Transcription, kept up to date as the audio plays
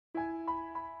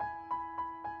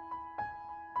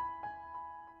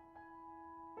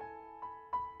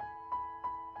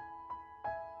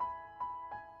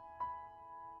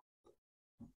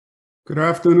Good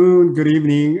afternoon, good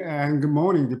evening, and good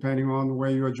morning, depending on where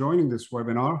you are joining this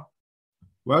webinar.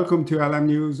 Welcome to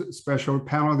LMU's special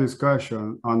panel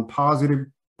discussion on positive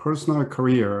personal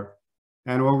career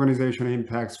and organizational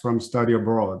impacts from study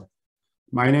abroad.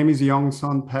 My name is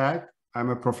Young-Sun Park. I'm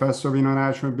a professor of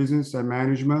international business and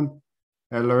management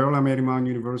at Loyola Marymount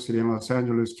University in Los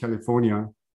Angeles, California.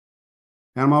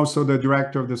 I'm also the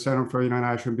director of the Center for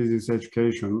International Business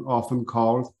Education, often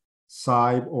called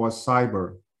CIBE or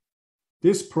Cyber.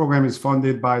 This program is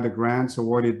funded by the grants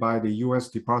awarded by the U.S.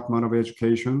 Department of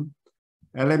Education.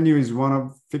 LMU is one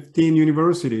of 15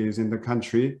 universities in the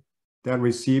country that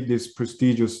receive these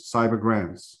prestigious cyber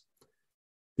grants.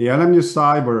 The LMU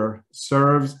Cyber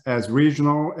serves as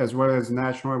regional as well as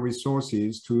national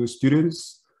resources to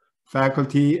students,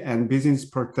 faculty, and business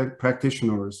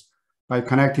practitioners by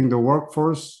connecting the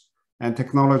workforce and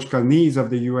technological needs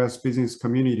of the U.S. business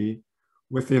community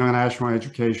with international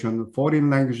education, foreign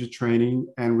language training,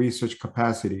 and research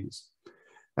capacities.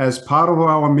 As part of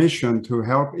our mission to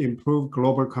help improve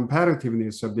global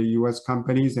competitiveness of the U.S.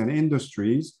 companies and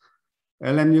industries,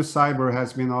 LMU Cyber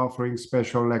has been offering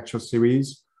special lecture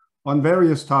series on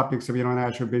various topics of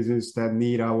international business that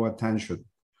need our attention.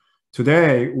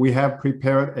 Today, we have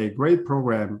prepared a great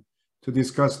program to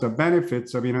discuss the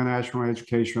benefits of international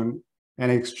education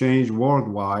and exchange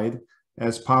worldwide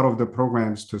as part of the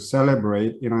programs to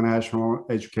celebrate International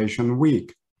Education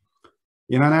Week.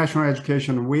 International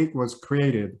Education Week was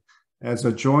created as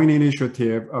a joint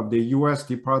initiative of the U.S.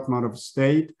 Department of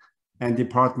State and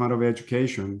Department of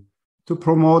Education to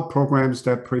promote programs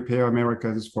that prepare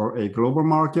Americans for a global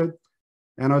market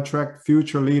and attract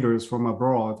future leaders from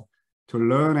abroad to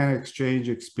learn and exchange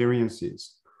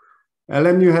experiences.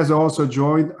 LMU has also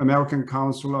joined American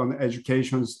Council on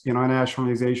Education's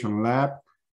Internationalization Lab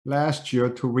last year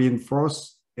to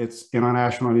reinforce its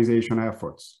internationalization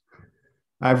efforts.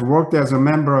 I've worked as a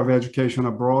member of Education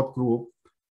Abroad Group,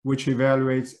 which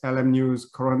evaluates LMU's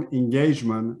current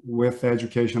engagement with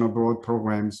education abroad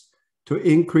programs to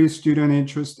increase student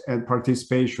interest and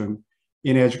participation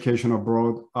in education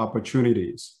abroad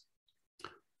opportunities.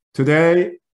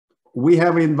 Today, we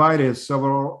have invited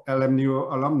several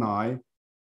LMU alumni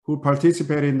who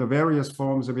participate in the various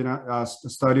forms of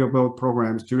study abroad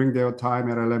programs during their time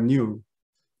at LMU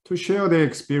to share their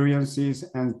experiences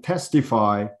and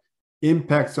testify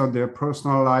impacts on their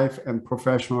personal life and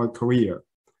professional career.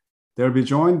 They'll be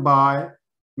joined by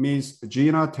Ms.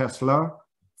 Gina Tesla,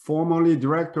 formerly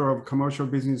Director of Commercial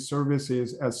Business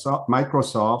Services at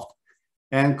Microsoft,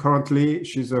 and currently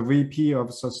she's a VP of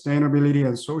Sustainability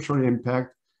and Social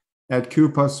Impact at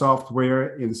Coupa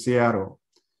Software in Seattle.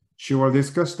 She will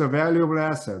discuss the valuable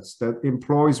assets that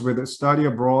employees with a study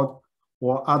abroad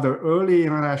or other early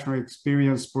international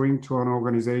experience bring to an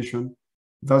organization,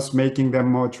 thus making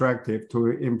them more attractive to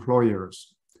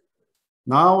employers.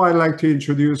 Now I'd like to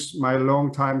introduce my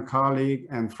longtime colleague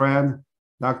and friend,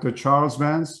 Dr. Charles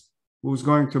Vance, who's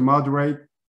going to moderate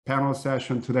panel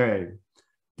session today.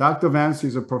 Dr. Vance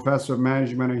is a professor of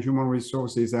management and human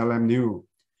resources at LMU.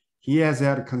 He has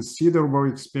had considerable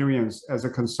experience as a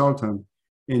consultant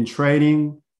in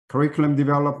training, curriculum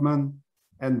development,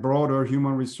 and broader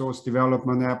human resource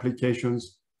development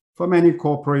applications for many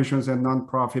corporations and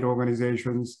nonprofit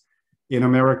organizations in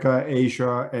America,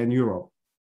 Asia, and Europe.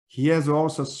 He has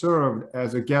also served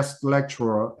as a guest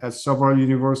lecturer at several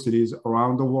universities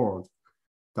around the world.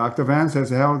 Dr. Vance has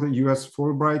held U.S.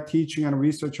 Fulbright teaching and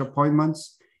research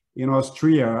appointments in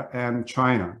Austria and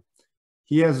China.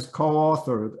 He has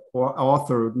co-authored or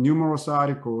authored numerous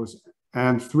articles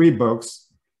and 3 books,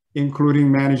 including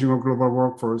Managing a Global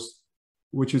Workforce,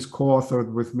 which is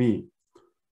co-authored with me.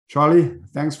 Charlie,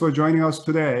 thanks for joining us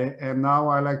today. And now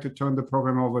I'd like to turn the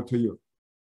program over to you.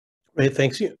 Great,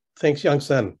 thanks,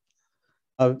 Young-Sun.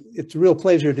 It's a real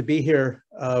pleasure to be here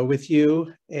with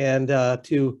you and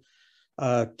to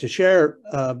share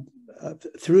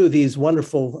through these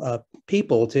wonderful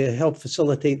people to help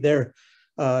facilitate their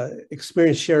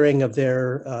experience sharing of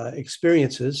their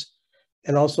experiences,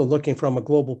 and also looking from a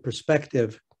global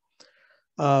perspective.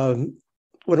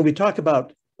 When we talk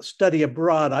about study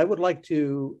abroad, I would like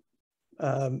to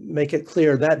make it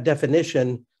clear that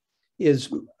definition is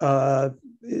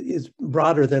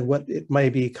broader than what it may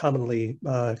be commonly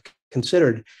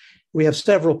considered. We have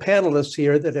several panelists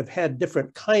here that have had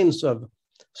different kinds of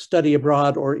study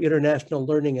abroad or international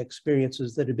learning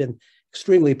experiences that have been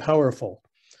extremely powerful.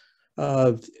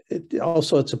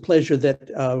 It's a pleasure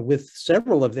that with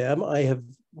several of them, I have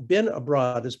been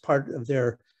abroad as part of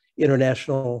their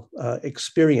international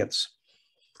experience.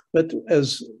 But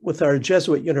as with our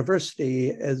Jesuit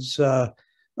university, as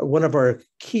one of our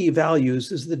key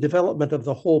values is the development of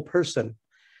the whole person.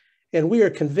 And we are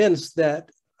convinced that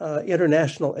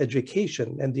international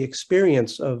education and the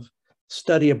experience of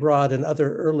study abroad and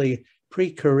other early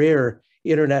pre-career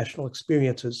international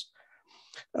experiences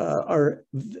are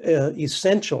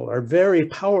essential, are very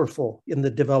powerful in the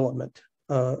development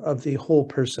of the whole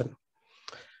person.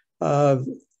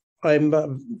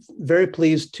 I'm very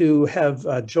pleased to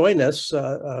have join us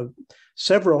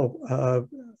several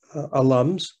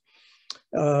alums.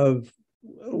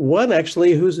 One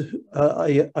actually who's,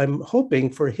 I'm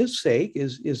hoping for his sake,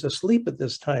 is asleep at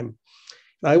this time.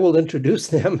 I will introduce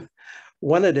them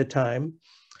one at a time.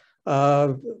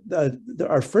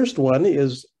 Our first one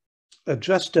is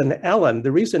Justin Allen.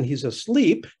 The reason he's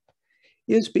asleep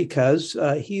is because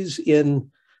he's in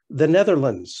the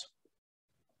Netherlands.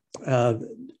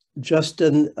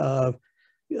 Justin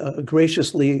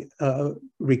graciously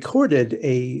recorded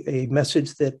a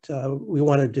message that we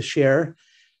wanted to share,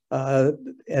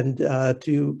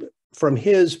 from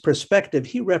his perspective,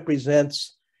 he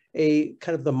represents a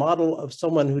kind of the model of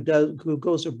someone who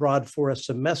goes abroad for a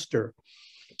semester.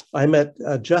 I met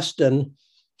Justin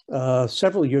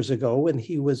several years ago when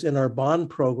he was in our Bonn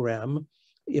program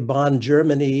in Bonn,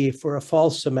 Germany, for a fall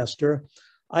semester.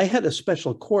 I had a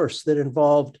special course that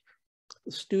involved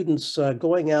students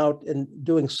going out and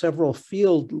doing several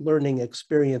field learning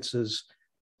experiences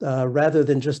rather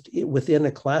than just within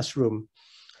a classroom,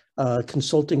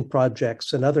 consulting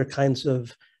projects and other kinds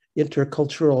of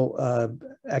intercultural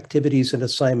activities and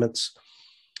assignments.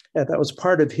 And that was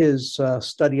part of his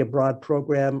study abroad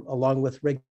program, along with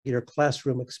regular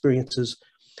classroom experiences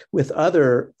with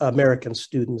other American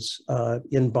students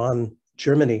in Bonn,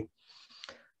 Germany.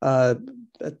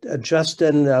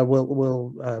 Justin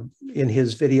will in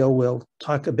his video, will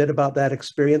talk a bit about that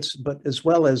experience, but as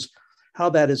well as how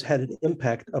that has had an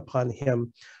impact upon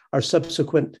him. Our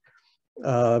subsequent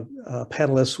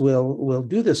panelists will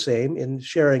do the same in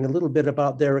sharing a little bit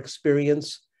about their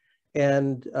experience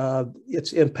and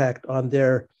its impact on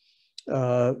their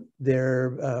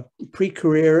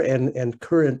pre-career and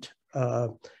current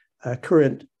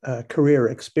career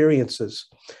experiences.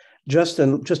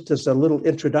 Justin, just as a little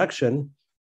introduction,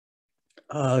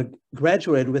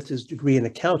 graduated with his degree in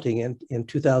accounting in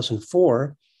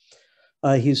 2004.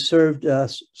 He's served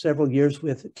several years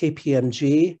with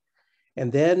KPMG, and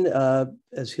then,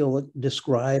 as he'll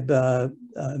describe,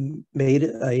 made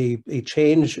a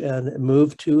change and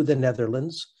moved to the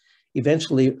Netherlands.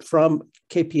 Eventually, from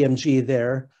KPMG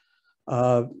there,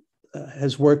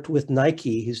 has worked with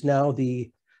Nike. He's now the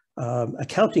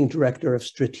accounting director of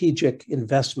strategic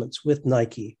investments with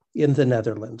Nike in the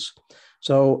Netherlands.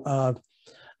 So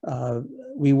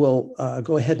we will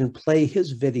go ahead and play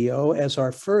his video as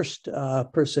our first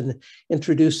person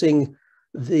introducing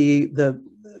the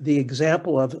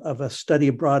example of a study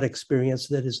abroad experience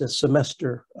that is a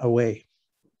semester away.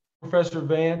 Professor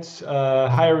Vance,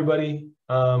 hi everybody.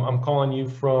 I'm calling you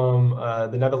from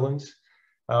the Netherlands,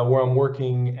 where I'm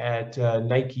working at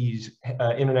Nike's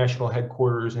international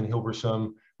headquarters in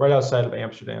Hilversum, right outside of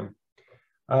Amsterdam.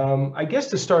 I guess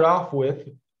to start off with,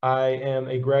 I am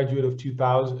a graduate of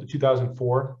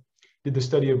 2004, did the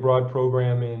study abroad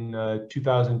program in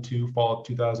 2002, fall of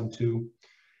 2002.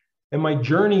 And my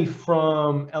journey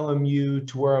from LMU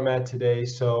to where I'm at today,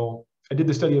 so I did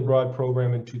the study abroad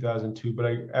program in 2002, but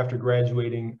after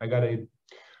graduating, I got a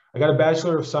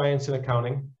Bachelor of Science in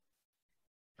Accounting.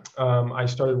 I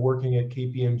started working at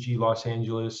KPMG Los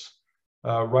Angeles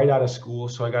right out of school,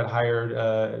 so I got hired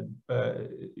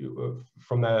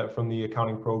from the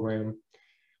accounting program.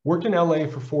 Worked in LA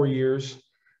for 4 years,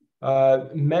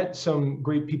 met some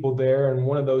great people there, and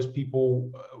one of those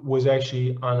people was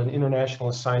actually on an international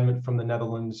assignment from the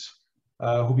Netherlands,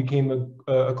 who became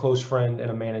a close friend and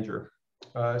a manager.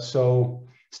 So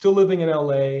still living in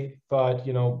LA, thought,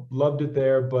 loved it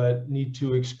there, but need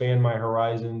to expand my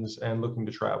horizons and looking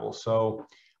to travel. So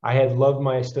I had loved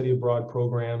my study abroad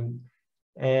program,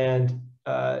 and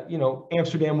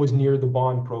Amsterdam was near the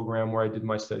Bonn program where I did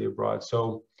my study abroad.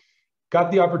 So got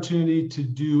the opportunity to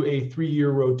do a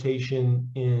 3-year rotation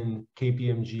in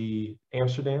KPMG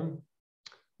Amsterdam.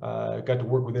 Got to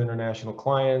work with international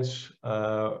clients,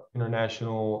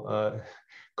 international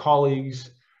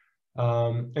colleagues.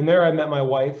 And there I met my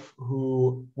wife,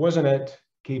 who wasn't at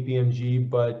KPMG,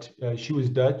 but she was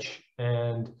Dutch.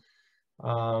 And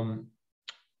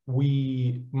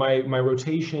my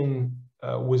rotation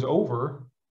was over,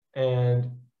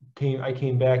 and I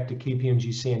came back to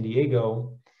KPMG San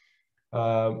Diego.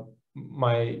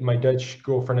 My Dutch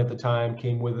girlfriend at the time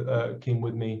came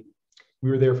with me. We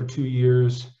were there for 2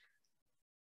 years.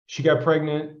 she got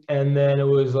pregnant, and then it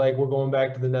was like, we're going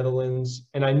back to the Netherlands.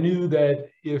 And I knew that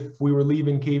if we were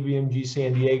leaving KPMG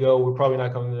San Diego, we're probably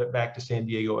not coming back to San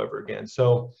Diego ever again.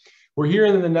 So we're here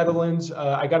in the Netherlands.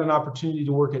 I got an opportunity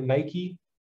to work at Nike.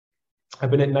 I've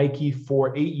been at Nike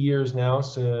for 8 years now,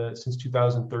 since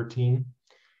 2013.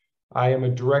 I am a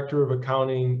director of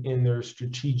accounting in their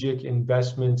strategic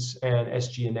investments and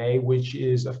SG&A, which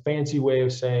is a fancy way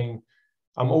of saying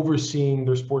I'm overseeing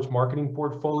their sports marketing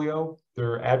portfolio,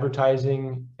 their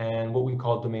advertising, and what we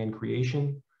call demand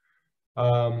creation.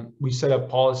 We set up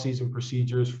policies and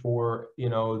procedures for,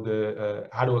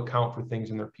 how to account for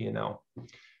things in their P&L.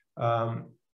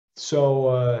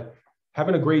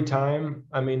 Having a great time.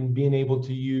 I mean, being able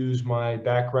to use my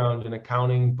background in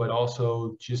accounting, but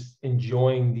also just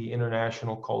enjoying the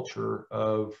international culture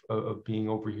of being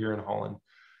over here in Holland.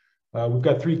 We've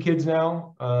got 3 kids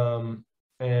now,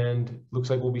 and looks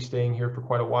like we'll be staying here for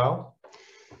quite a while.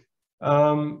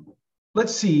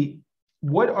 Let's see,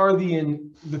 what are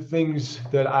the things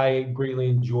that I greatly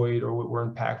enjoyed or what were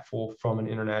impactful from an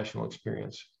international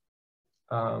experience?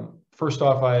 First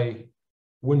off, I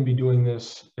wouldn't be doing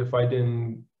this if I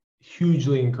didn't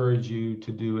hugely encourage you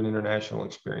to do an international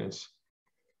experience,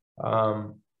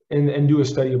 and do a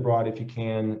study abroad if you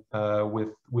can, with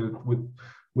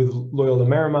Loyola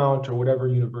Marymount or whatever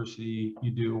university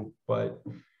you do. But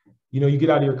you get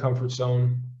out of your comfort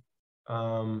zone.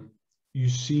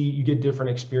 You get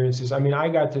different experiences. I mean, I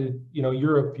got to,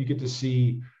 Europe, you get to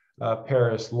see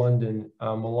Paris, London,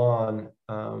 Milan.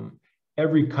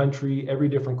 Every country, every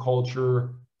different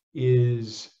culture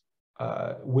is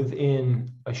within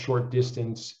a short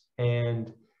distance,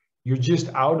 and you're just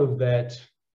out of that,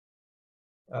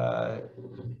 I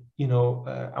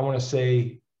want to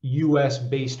say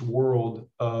US-based world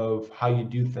of how you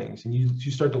do things. And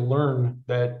you start to learn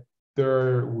that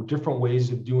there are different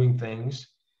ways of doing things.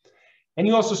 And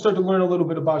you also start to learn a little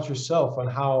bit about yourself on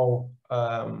how,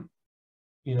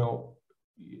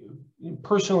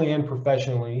 personally and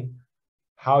professionally,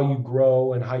 how you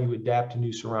grow and how you adapt to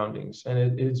new surroundings.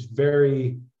 And it's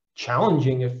very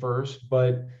challenging at first,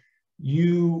 but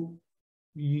you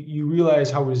realize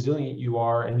how resilient you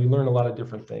are, and you learn a lot of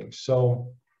different things.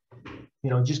 So,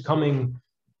 just coming,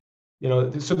 so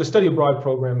the study abroad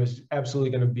program is absolutely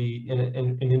going to be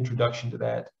an introduction to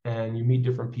that. And you meet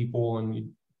different people, and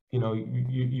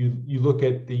you look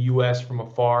at the US from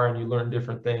afar, and you learn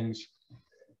different things.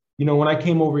 When I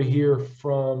came over here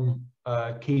from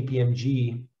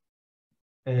KPMG,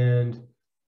 and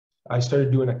I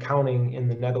started doing accounting in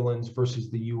the Netherlands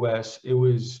versus the US, it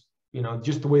was,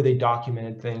 just the way they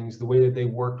documented things, the way that they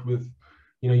worked with,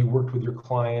 you worked with your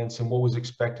clients and what was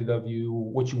expected of you,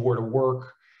 what you wore to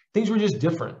work. Things were just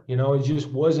different. It just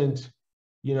wasn't,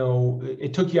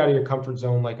 it took you out of your comfort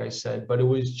zone, like I said, but it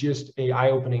was just a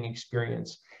eye-opening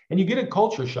experience. And you get a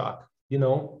culture shock,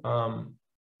 not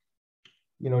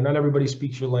everybody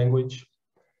speaks your language.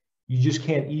 You just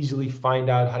can't easily find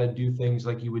out how to do things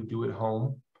like you would do at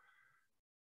home,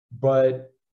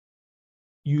 but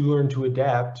you learn to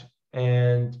adapt,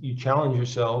 and you challenge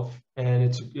yourself,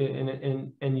 and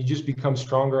and you just become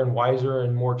stronger and wiser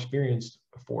and more experienced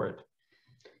for it.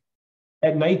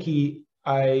 At Nike,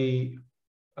 I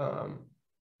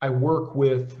work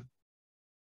with,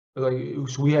 so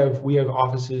we have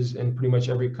offices in pretty much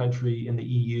every country in the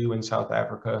EU and South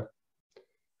Africa.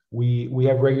 We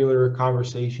have regular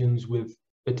conversations with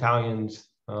Italians,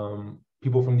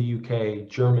 people from the UK,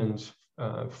 Germans,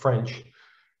 French.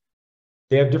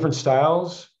 They have different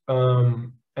styles,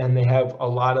 and they have a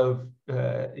lot of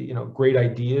great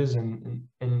ideas, and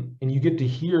you get to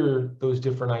hear those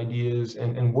different ideas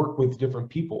and work with different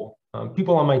people.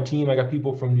 People on my team, I got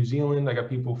people from New Zealand, I got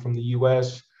people from the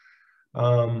US,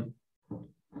 and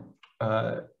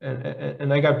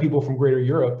I got people from Greater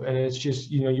Europe, and it's just,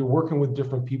 you're working with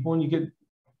different people, and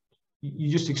you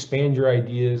just expand your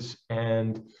ideas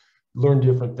and learn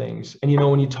different things. And,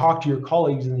 when you talk to your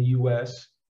colleagues in the US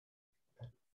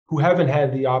who haven't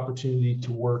had the opportunity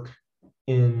to work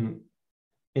in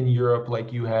Europe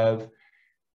like you have,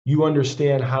 you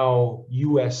understand how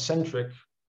US-centric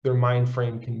their mind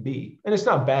frame can be. And it's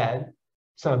not bad.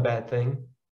 It's not a bad thing,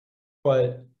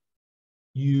 but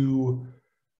you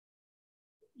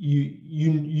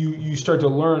start to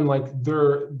learn, like,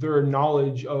 their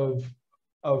knowledge of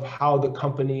how the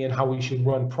company and how we should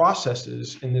run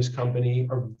processes in this company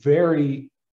are very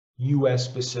US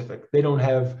specific. They don't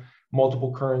have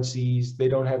multiple currencies. They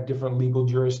don't have different legal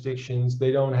jurisdictions.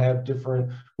 They don't have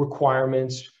different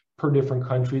requirements per different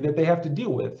country that they have to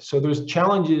deal with. So there's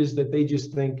challenges that they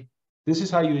just think, this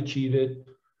is how you achieve it.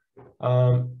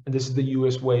 And this is the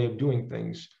US way of doing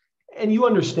things. And you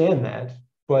understand that,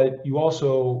 but you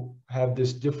also have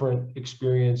this different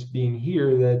experience being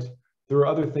here, that there are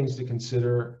other things to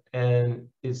consider. And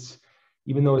it's,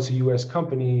 even though it's a US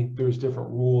company, there's different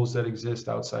rules that exist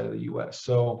outside of the US.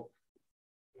 So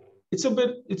it's a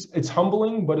bit, it's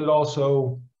humbling, but it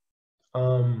also,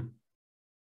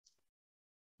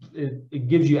 it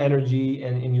gives you energy,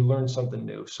 and you learn something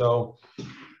new. So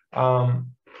I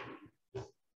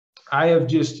have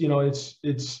just,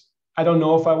 I don't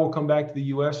know if I will come back to the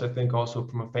US. I think also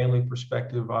from a family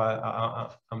perspective,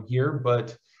 I'm here,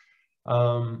 but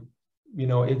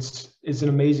it's an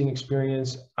amazing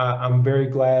experience. I'm very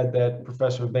glad that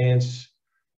Professor Vance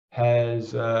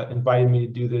has invited me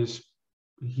to do this.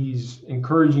 He's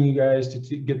encouraging you guys to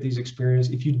get these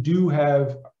experiences. If you do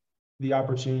have the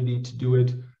opportunity to do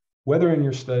it, whether in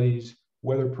your studies,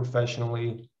 whether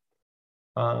professionally,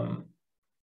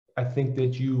 I think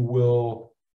that you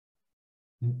will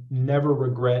never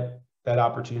regret that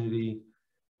opportunity.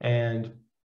 And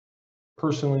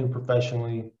personally and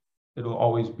professionally, it'll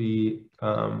always be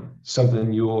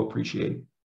something you'll appreciate.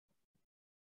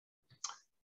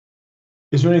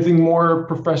 Is there anything more,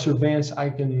 Professor Vance,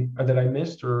 that I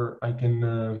missed, or I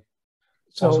can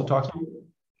also talk to you?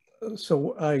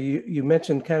 So you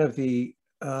mentioned kind of the,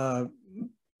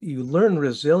 you learn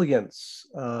resilience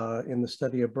in the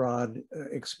study abroad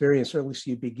experience, or at least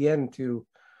you begin to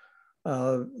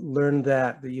learn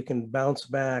that you can bounce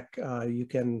back. You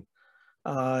can,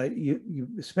 you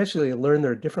especially learn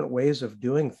there are different ways of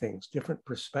doing things, different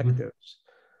perspectives.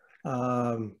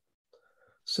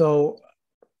 So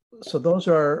those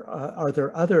are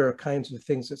there other kinds of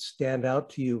things that stand out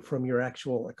to you from your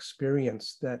actual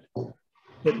experience that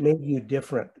made you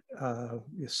different?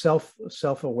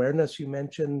 Self-awareness, you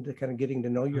mentioned, kind of getting to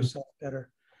know yourself better.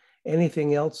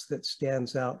 Anything else that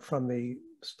stands out from the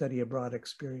study abroad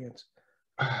experience?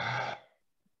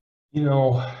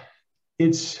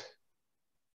 It's,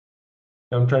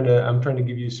 I'm trying to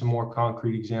give you some more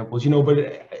concrete examples, but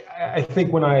I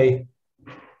think when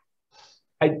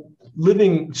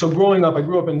growing up, I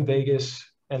grew up in Vegas,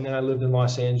 and then I lived in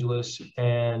Los Angeles,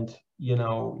 and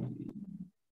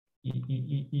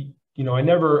I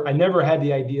never had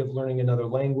the idea of learning another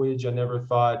language. I never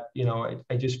thought,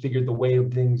 I just figured the way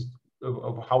of things,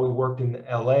 of how we worked in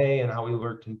LA and how we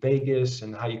worked in Vegas,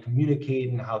 and how you communicate,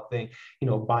 and how things,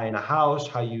 buying a house,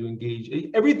 how you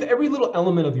engage, every little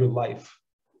element of your life,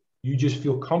 you just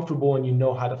feel comfortable, and you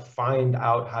know how to find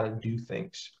out how to do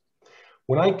things.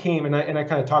 When I came, and I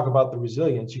kind of talk about the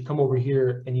resilience, you come over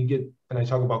here and I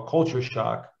talk about culture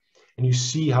shock, and you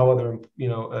see how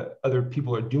other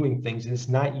people are doing things, and it's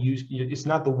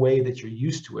not the way that you're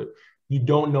used to it. You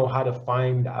don't know how to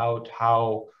find out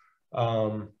how,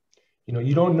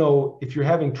 you don't know if you're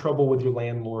having trouble with your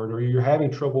landlord, or you're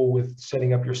having trouble with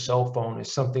setting up your cell phone,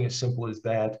 is something as simple as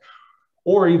that.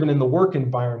 Or even in the work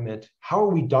environment, how are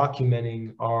we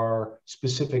documenting our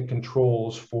specific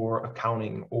controls for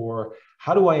accounting? Or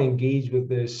how do I engage with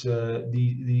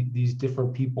these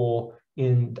different people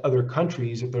in other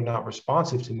countries if they're not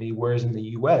responsive to me? Whereas in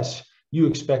the US, you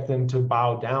expect them to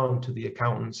bow down to the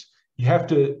accountants. You have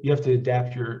to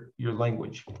adapt your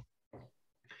language.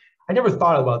 I never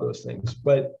thought about those things,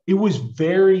 but it was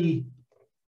to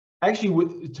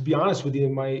be honest with you,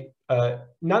 my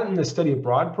not in the study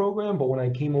abroad program, but when I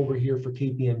came over here for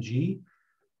KPMG,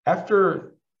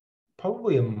 after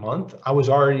probably a month, I was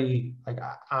already like,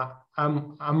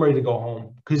 I'm ready to go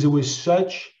home, because it was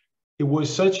such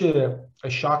a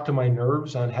shock to my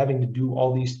nerves on having to do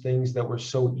all these things that were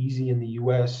so easy in the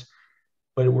US,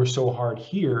 but it were so hard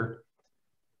here.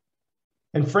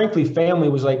 And frankly, family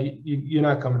was like, you're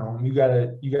not coming home. You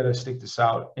gotta stick this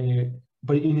out. And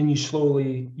then you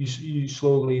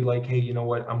slowly like, hey, you know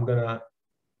what? I'm gonna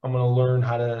learn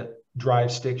how to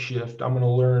drive stick shift. I'm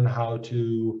gonna learn how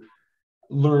to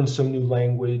learn some new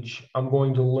language. I'm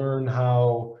going to learn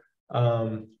how,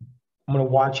 I'm going to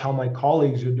watch how my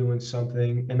colleagues are doing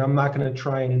something, and I'm not going to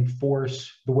try and enforce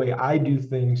the way I do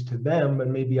things to them, but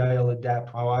maybe I'll adapt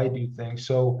how I do things.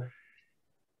 So,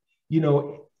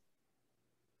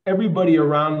 everybody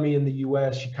around me in the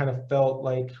US, you kind of felt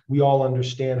like we all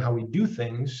understand how we do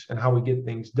things and how we get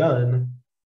things done.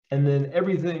 And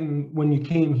then when you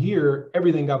came here,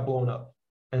 everything got blown up.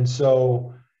 And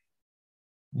so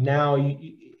now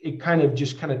it kind of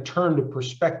turned a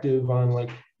perspective on,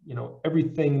 like,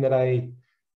 everything that I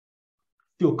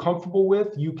feel comfortable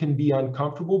with, you can be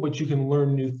uncomfortable, but you can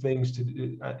learn new things to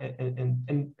do.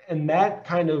 And that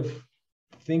kind of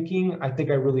thinking, I think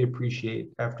I really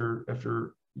appreciate after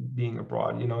being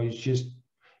abroad.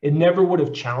 It never would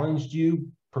have challenged you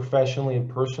professionally and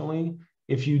personally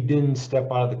if you didn't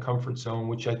step out of the comfort zone,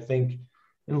 which I think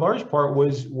in large part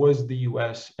was the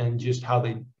US and just how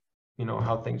they,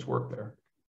 how things work there.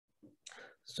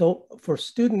 So for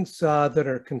students that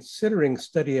are considering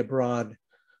study abroad,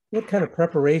 what kind of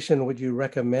preparation would you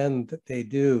recommend that they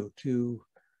do to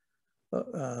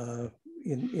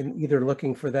in either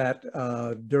looking for that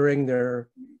during their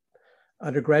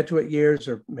undergraduate years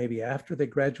or maybe after they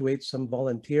graduate, some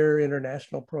volunteer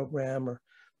international program, or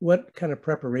what kind of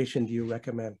preparation do you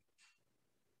recommend?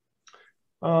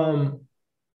 Well,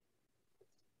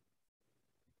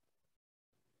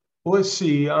 let's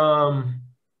see. It's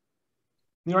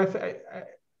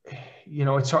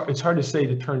hard to say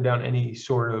to turn down any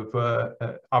sort of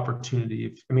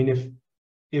opportunity.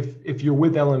 If you're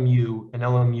with LMU and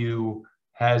LMU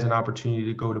has an opportunity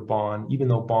to go to Bonn, even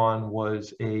though Bonn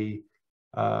was a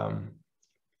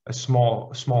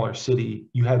smaller city,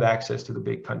 you have access to the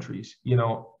big countries.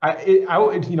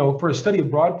 For a study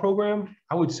abroad program,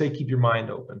 I would say keep your mind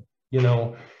open.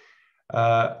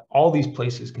 All these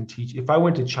places can teach. If I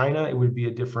went to China, it would be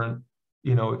a different,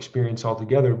 experience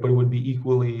altogether, but it would be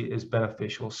equally as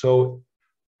beneficial. So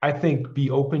I think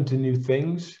be open to new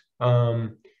things,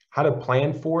 how to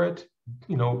plan for it,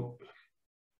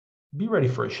 be ready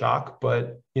for a shock,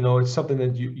 but, it's something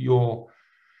that you'll,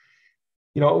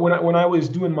 when I was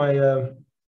doing my,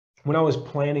 when I was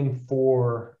planning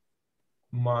for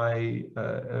my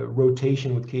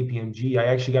rotation with KPMG, I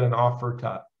actually got an offer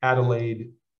to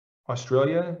Adelaide,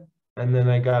 Australia, and then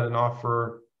I got an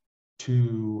offer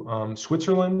to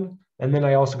Switzerland, and then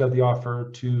I also got the offer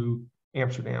to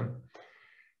Amsterdam.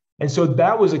 And so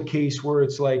that was a case where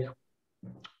it's like,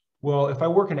 well, if I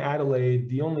work in Adelaide,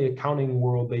 the only accounting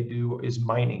world they do is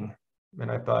mining.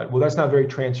 And I thought, well, that's not very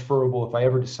transferable. If I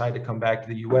ever decide to come back to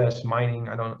the US, mining,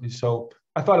 so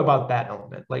I thought about that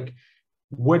element, like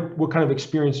what kind of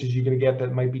experiences you're going to get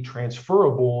that might be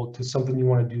transferable to something you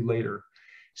want to do later.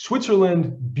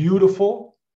 Switzerland,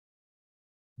 beautiful,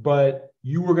 but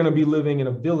you were going to be living in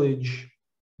a village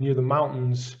near the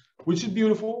mountains, which is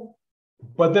beautiful.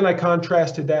 But then I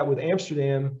contrasted that with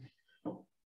Amsterdam,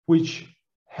 which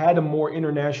had a more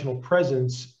international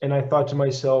presence. And I thought to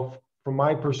myself, from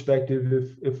my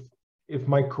perspective, if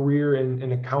my career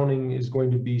in accounting is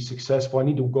going to be successful, I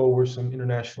need to go where some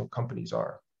international companies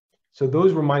are. So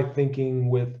those were my thinking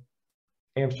with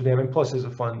Amsterdam, and plus it's a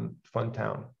fun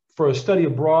town. For a study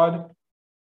abroad,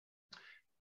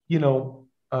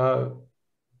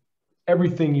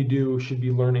 everything you do should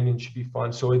be learning and should be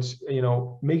fun. So it's,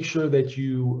 make sure that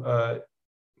you,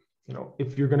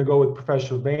 if you're going to go with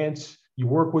Professor Vance, you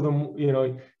work with him,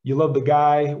 you love the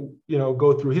guy,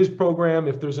 go through his program.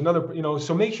 If there's another,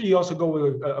 so make sure you also go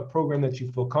with a program that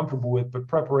you feel comfortable with, but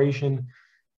preparation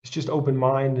is just open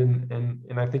mind.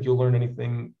 And I think you'll learn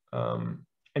anything,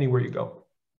 anywhere you go.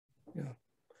 Yeah.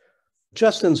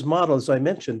 Justin's model, as I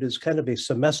mentioned, is kind of a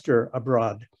semester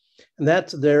abroad. And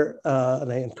that's there,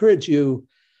 and I encourage you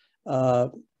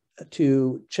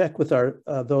to check with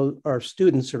our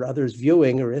students or others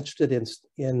viewing or interested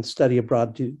in study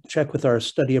abroad, to check with our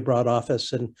study abroad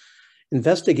office and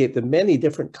investigate the many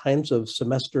different kinds of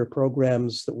semester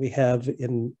programs that we have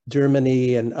in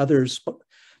Germany and others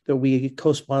that we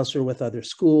co-sponsor with other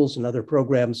schools and other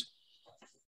programs.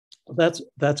 That's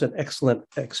an excellent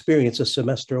experience, a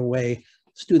semester away.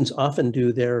 Students often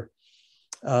do their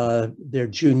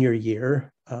junior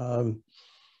year,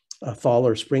 fall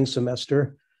or spring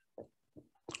semester.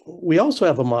 We also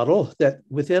have a model that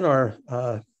within our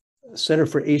Center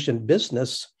for Asian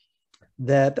Business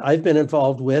that I've been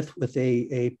involved with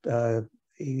a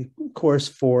course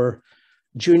for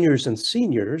juniors and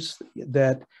seniors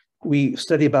that we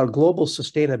study about global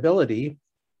sustainability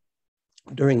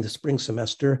during the spring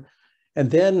semester.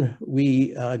 And then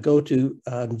we go to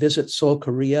visit Seoul,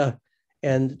 Korea,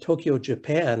 and Tokyo,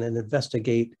 Japan, and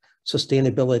investigate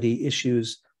sustainability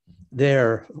issues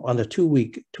there on a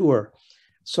 2-week tour.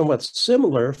 Somewhat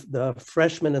similar, the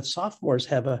freshmen and sophomores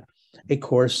have a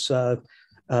course of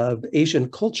Asian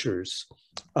cultures.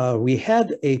 We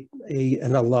had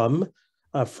an alum,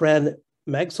 Fran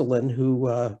Magdalene,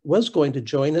 who was going to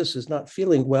join us, is not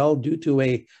feeling well due to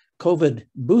a COVID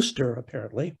booster,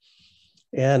 apparently.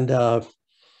 And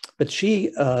but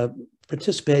she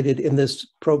participated in this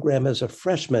program as a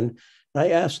freshman.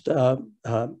 I asked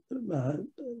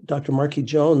Dr. Markey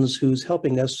Jones, who's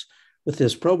helping us with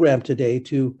this program today,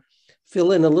 to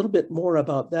fill in a little bit more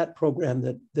about that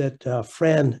program that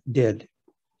Fran did.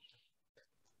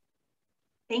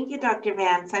 Thank you, Dr.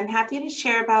 Vance. I'm happy to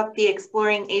share about the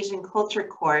Exploring Asian Culture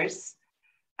course.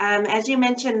 As you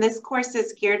mentioned, this course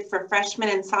is geared for freshmen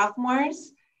and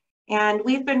sophomores, and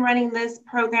we've been running this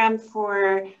program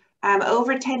for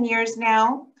over 10 years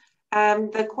now.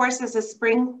 The course is a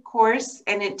spring course,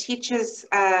 and it teaches,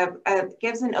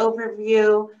 gives an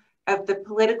overview of the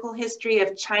political history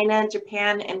of China,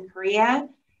 Japan, and Korea.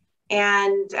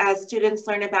 And students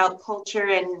learn about culture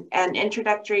and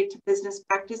introductory to business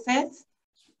practices.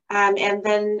 And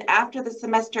then after the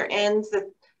semester ends,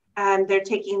 they're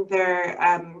taking their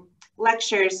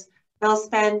lectures. They'll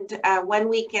spend 1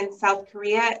 week in South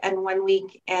Korea and 1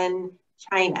 week in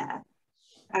China.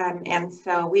 And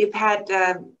so we've had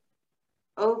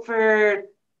over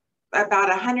about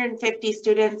 150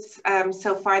 students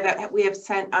so far that we have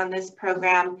sent on this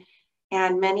program.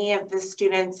 And many of the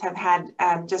students have had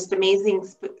just amazing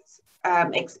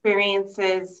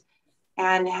experiences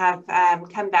and have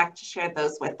come back to share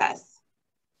those with us.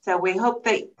 So we hope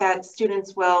that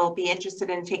students will be interested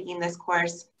in taking this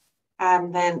course.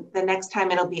 Then the next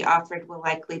time it'll be offered will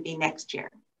likely be next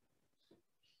year.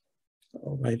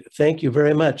 All right, thank you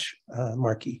very much,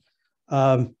 Marky.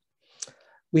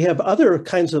 We have other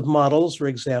kinds of models or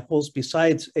examples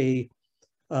besides a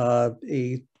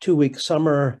 2-week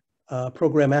summer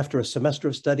program after a semester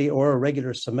of study or a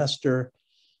regular semester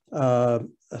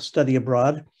study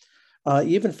abroad.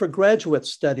 Even for graduate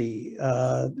study,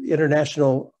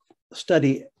 international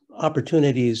study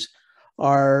opportunities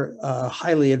are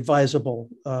highly advisable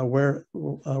where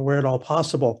at all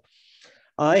possible.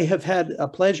 I have had a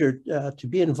pleasure to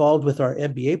be involved with our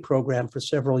MBA program for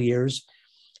several years,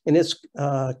 and its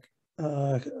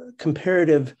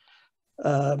comparative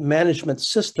management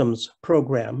systems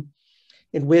program,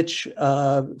 in which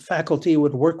faculty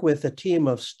would work with a team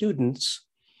of students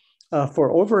for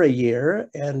over a year,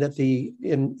 and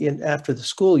after the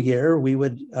school year, we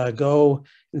would go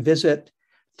and visit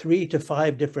 3 to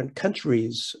 5 different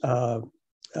countries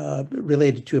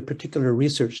related to a particular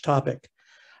research topic.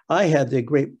 I had the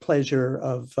great pleasure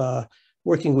of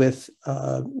working with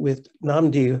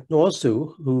Namdi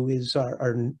Nwosu, who is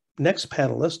our next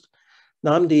panelist.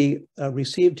 Namdi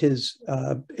received his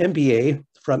MBA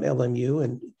from LMU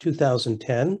in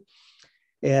 2010,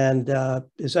 and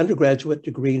his undergraduate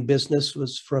degree in business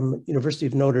was from University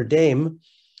of Notre Dame.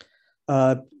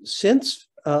 Since,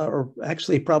 or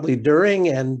actually probably during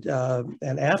and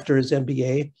after his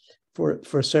MBA,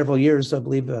 for several years, I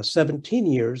believe 17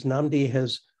 years, Namdi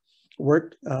has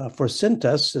worked for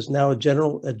Cintas, is now a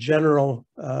general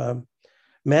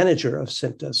manager of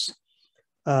Cintas.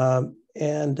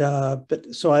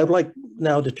 So I would like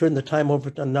now to turn the time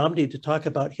over to Namdi to talk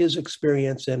about his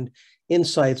experience and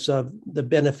insights of the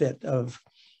benefit of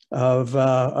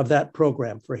that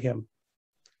program for him.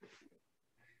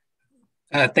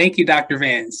 Thank you, Dr.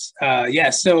 Vance.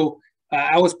 So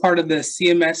I was part of the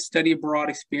CMS study abroad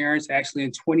experience actually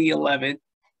in 2011.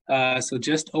 So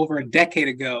just over a decade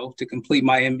ago to complete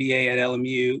my MBA at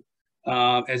LMU.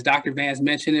 As Dr. Vance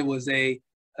mentioned, it was a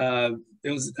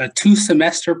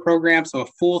 2-semester program, so a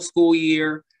full school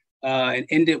year, and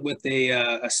ended with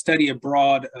a study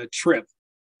abroad trip.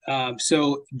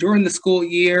 So during the school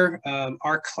year,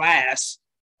 our class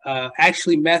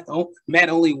actually met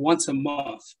only once a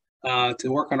month to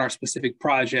work on our specific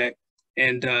project.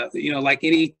 And like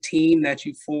any team that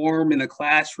you form in the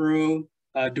classroom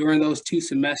during those 2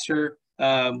 semesters,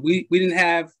 we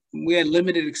had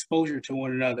limited exposure to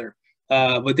one another.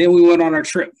 But then we went on our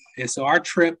trip, and so our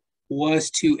trip was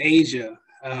to Asia.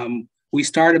 We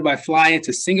started by flying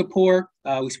to Singapore.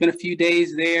 We spent a few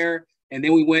days there, and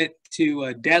then we went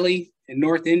to Delhi in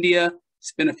North India,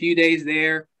 spent a few days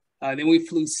there. Then we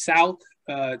flew south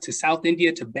to South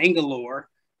India to Bangalore,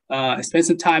 spent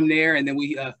some time there, and then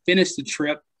we finished the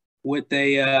trip with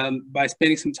by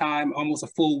spending some time, almost a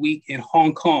full week in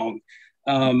Hong Kong.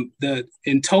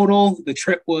 In total, the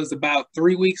trip was about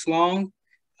 3 weeks long,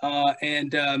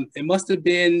 and it must have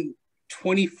been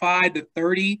 25 to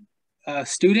 30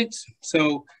 students.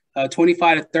 So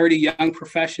 25 to 30 young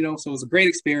professionals. So it was a great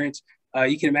experience.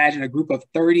 You can imagine a group of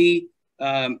 30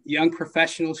 young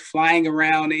professionals flying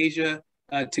around Asia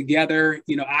together,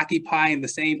 occupying the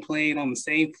same plane on the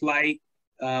same flight,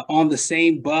 on the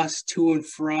same bus to and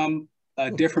from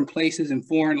different places in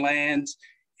foreign lands,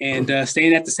 and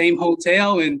staying at the same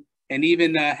hotel, and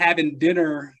even having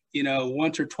dinner,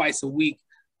 once or twice a week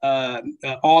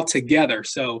all together.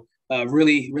 So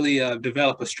really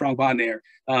develop a strong bond there.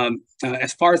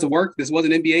 As far as the work, this was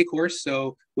an MBA course.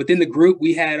 So within the group,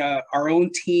 we had our own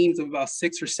teams of about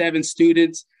 6 or 7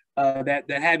 students that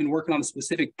had been working on a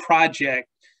specific project.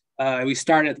 We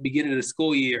started at the beginning of the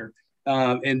school year.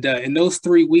 And in those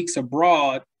 3 weeks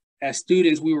abroad, as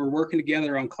students, we were working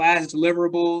together on class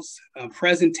deliverables,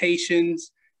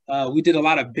 presentations. We did a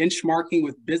lot of benchmarking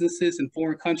with businesses in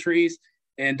foreign countries,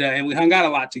 and we hung out a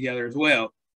lot together as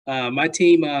well. My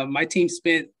team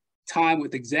spent time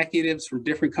with executives from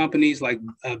different companies like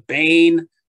Bain,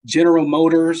 General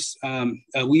Motors.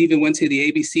 We even went to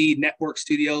the ABC Network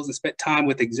Studios and spent time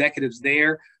with executives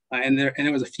there, and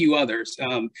there was a few others.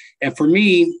 And for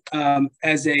me,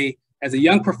 as a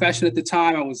young professional at the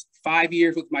time, I was 5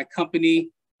 years with my company.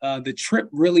 The trip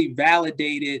really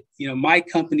validated, my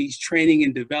company's training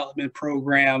and development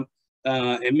program.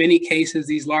 In many cases,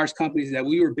 these large companies that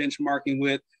we were benchmarking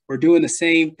with were doing the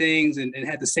same things and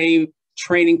had the same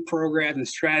training programs and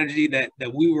strategy that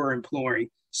we were employing.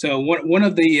 So one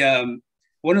of the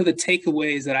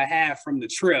takeaways that I have from the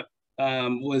trip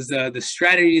was the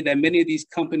strategy that many of these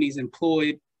companies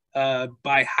employed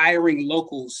by hiring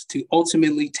locals to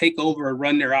ultimately take over and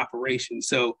run their operations.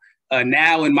 So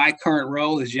now in my current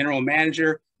role as general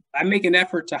manager, I make an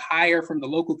effort to hire from the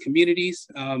local communities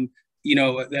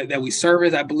that we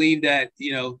service. I believe that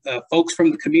folks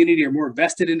from the community are more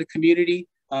vested in the community.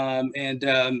 When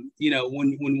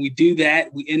we do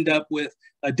that, we end up with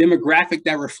a demographic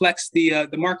that reflects the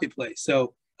marketplace.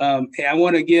 So I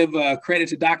want to give credit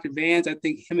to Dr. Vance. I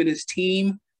think him and his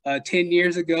team 10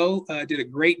 years ago did a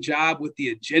great job with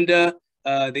the agenda.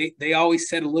 They always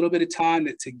set a little bit of time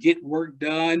to get work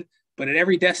done. But at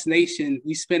every destination,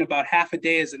 we spent about half a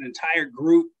day as an entire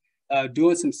group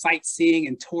doing some sightseeing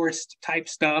and tourist type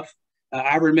stuff.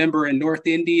 I remember in North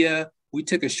India, we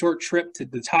took a short trip to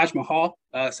the Taj Mahal.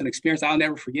 It's an experience I'll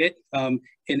never forget.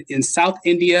 In South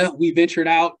India, we ventured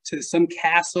out to some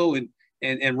castle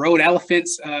and rode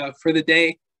elephants for the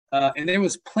day. And there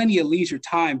was plenty of leisure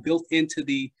time built into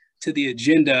the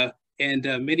agenda. And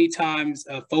many times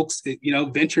folks,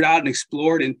 ventured out and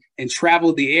explored and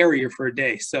traveled the area for a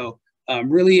day. So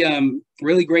really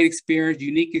great experience,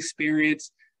 unique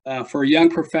experience for a young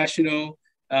professional,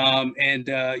 and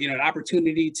an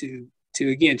opportunity to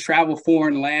again travel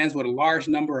foreign lands with a large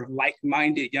number of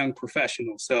like-minded young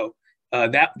professionals. So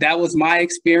that was my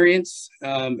experience,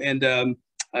 and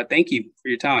thank you for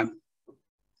your time.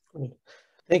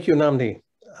 Thank you, Namdi.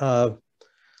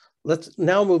 Let's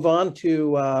now move on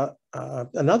to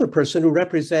another person who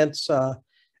represents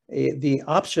the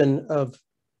option of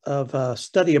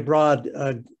study abroad,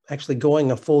 actually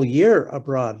going a full year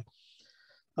abroad.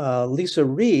 Lisa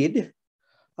Reed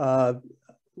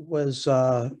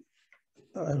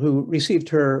who received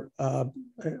her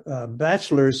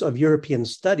Bachelor's of European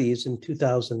Studies in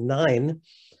 2009.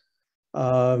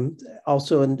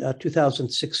 Also in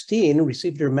 2016,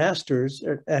 received her Master's,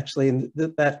 actually,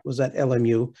 that was at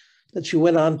LMU. Then she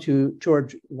went on to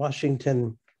George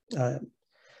Washington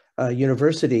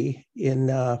University in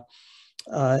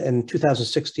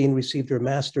 2016, received her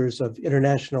Master's of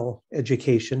International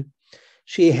Education.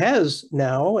 She has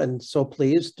now, and so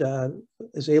pleased,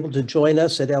 is able to join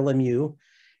us at LMU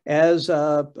as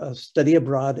a study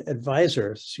abroad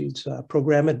advisor. She's a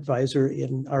program advisor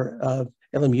in our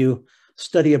LMU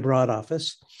study abroad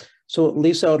office. So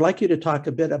Lisa, I would like you to talk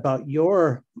a bit about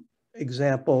your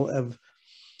example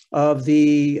of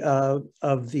the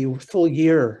full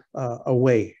year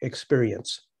away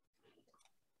experience.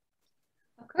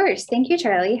 Of course. Thank you,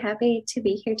 Charlie. Happy to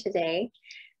be here today.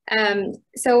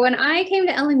 So when I came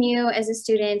to LMU as a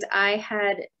student, I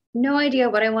had no idea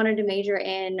what I wanted to major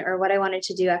in or what I wanted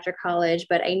to do after college,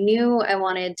 but I knew I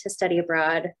wanted to study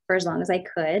abroad for as long as I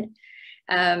could.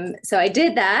 So I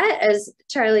did that. As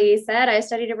Charlie said, I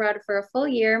studied abroad for a full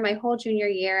year. My whole junior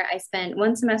year, I spent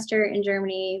one semester in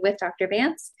Germany with Dr.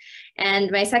 Vance,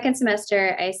 and my second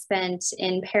semester I spent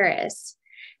in Paris.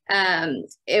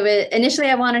 Initially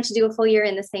I wanted to do a full year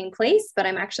in the same place, but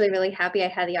I'm actually really happy I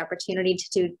had the opportunity to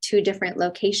do 2 different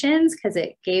locations because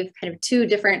it gave kind of 2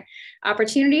 different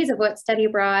opportunities of what study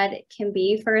abroad can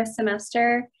be for a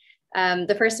semester.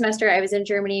 The first semester I was in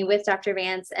Germany with Dr.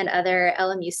 Vance and other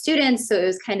LMU students, so it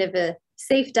was kind of a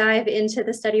safe dive into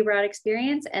the study abroad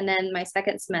experience. And then my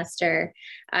second semester,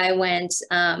 I went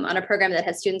on a program that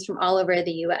had students from all over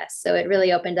the US. So it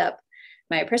really opened up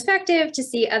my perspective to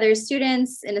see other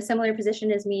students in a similar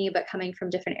position as me, but coming from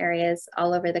different areas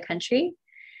all over the country.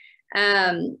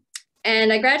 And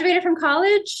I graduated from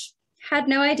college, had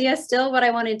no idea still what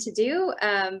I wanted to do,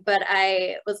 but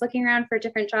I was looking around for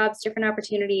different jobs, different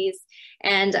opportunities,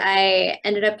 and I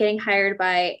ended up getting hired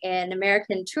by an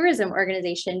American tourism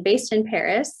organization based in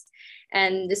Paris.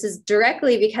 And this is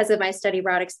directly because of my study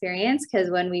abroad experience, because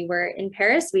when we were in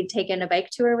Paris, we'd taken a bike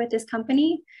tour with this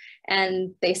company,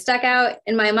 and they stuck out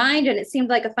in my mind, and it seemed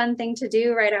like a fun thing to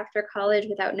do right after college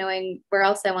without knowing where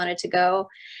else I wanted to go.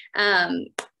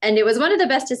 And it was one of the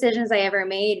best decisions I ever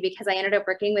made, because I ended up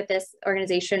working with this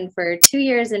organization for 2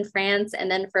 years in France and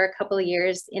then for a couple of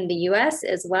years in the US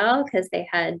as well, because they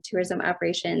had tourism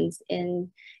operations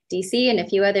in DC and a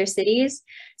few other cities.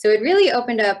 So it really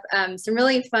opened up some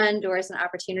really fun doors and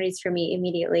opportunities for me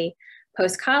immediately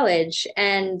post-college.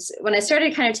 And when I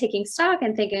started kind of taking stock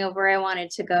and thinking of where I wanted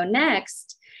to go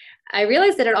next, I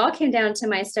realized that it all came down to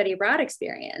my study abroad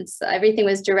experience. Everything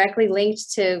was directly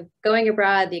linked to going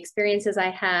abroad, the experiences I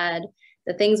had,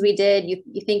 the things we did.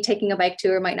 You think taking a bike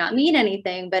tour might not mean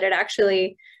anything, but it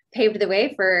actually paved the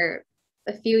way for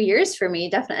a few years for me,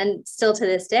 definitely, and still to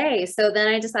this day. So then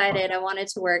I decided I wanted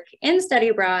to work in study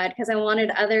abroad because I wanted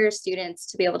other students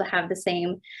to be able to have the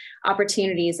same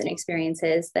opportunities and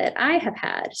experiences that I have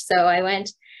had. So I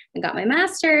went and got my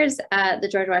master's at the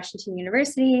George Washington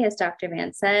University, as Dr.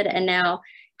 Vance said, and now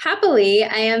happily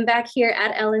I am back here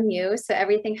at LMU. So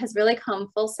everything has really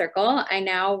come full circle. I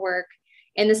now work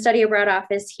in the study abroad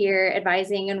office here,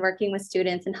 advising and working with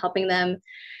students and helping them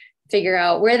figure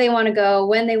out where they want to go,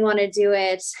 when they want to do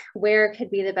it, where could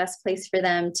be the best place for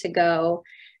them to go.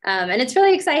 And it's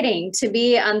really exciting to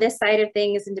be on this side of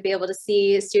things and to be able to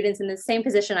see students in the same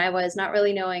position I was, not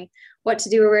really knowing what to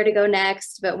do or where to go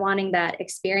next, but wanting that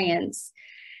experience.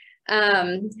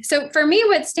 So for me,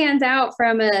 what stands out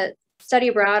from a study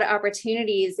abroad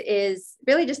opportunities is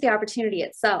really just the opportunity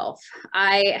itself.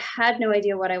 I had no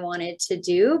idea what I wanted to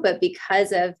do, but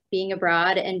because of being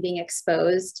abroad and being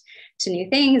exposed to new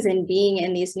things and being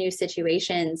in these new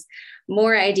situations,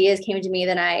 more ideas came to me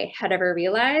than I had ever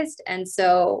realized. And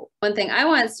so one thing I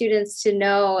want students to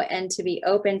know and to be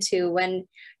open to when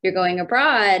you're going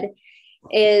abroad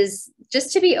is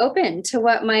just to be open to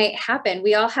what might happen.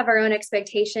 We all have our own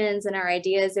expectations and our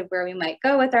ideas of where we might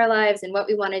go with our lives and what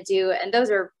we want to do. And those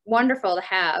are wonderful to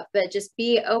have, but just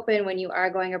be open when you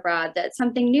are going abroad that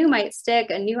something new might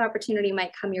stick, a new opportunity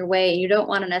might come your way. You don't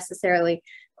want to necessarily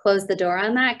close the door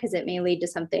on that because it may lead to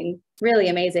something really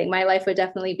amazing. My life would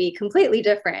definitely be completely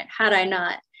different had I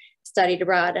not studied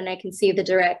abroad, and I can see the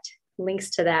direct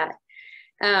links to that.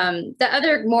 The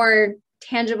other more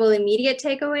tangible, immediate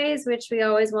takeaways, which we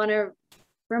always want to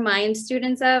remind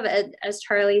students of, as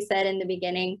Charlie said in the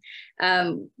beginning,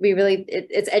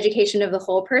 it's education of the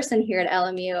whole person here at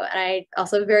LMU. And I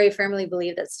also very firmly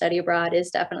believe that study abroad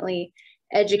is definitely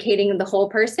educating the whole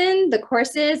person. The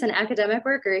courses and academic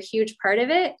work are a huge part of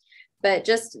it, but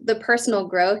just the personal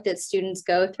growth that students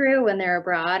go through when they're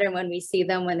abroad and when we see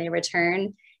them when they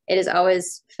return, it is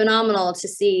always phenomenal to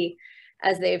see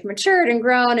as they've matured and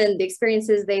grown and the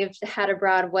experiences they've had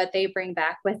abroad, what they bring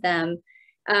back with them.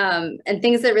 And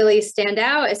things that really stand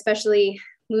out, especially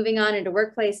moving on into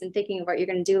workplace and thinking of what you're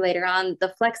going to do later on,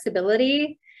 the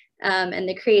flexibility and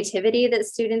the creativity that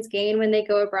students gain when they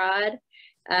go abroad.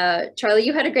 Charlie,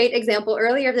 you had a great example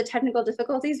earlier of the technical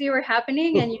difficulties we were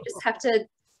happening, and you just have to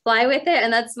fly with it.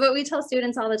 And that's what we tell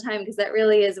students all the time, because that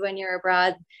really is when you're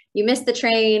abroad, you miss the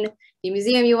train, the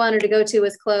museum you wanted to go to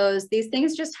was closed. These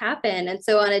things just happen. And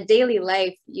so on a daily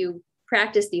life, you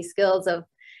practice these skills of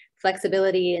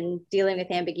flexibility and dealing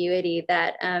with ambiguity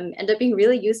that end up being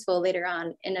really useful later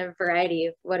on in a variety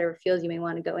of whatever fields you may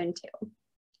want to go into.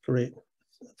 Great.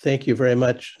 Thank you very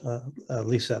much,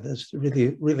 Lisa. That's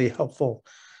really, really helpful.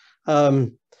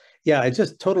 Yeah, I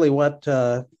just totally want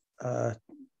to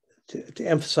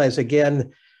emphasize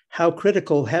again how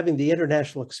critical having the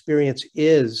international experience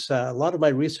is. A lot of my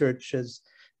research is,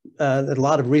 a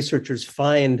lot of researchers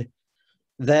find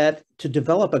that to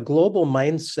develop a global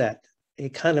mindset, a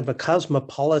kind of a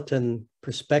cosmopolitan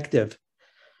perspective,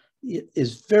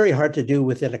 is very hard to do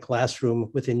within a classroom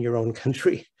within your own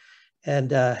country.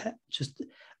 And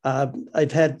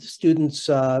I've had students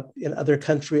in other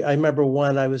countries. I remember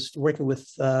one, I was working with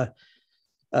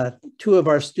two of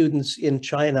our students in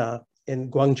China,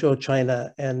 in Guangzhou,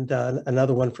 China, and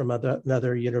another one from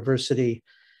another university.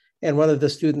 And one of the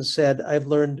students said, I've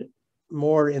learned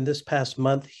more in this past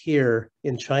month here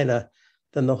in China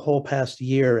than the whole past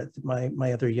year at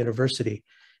my other university.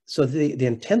 So the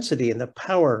intensity and the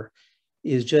power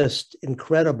is just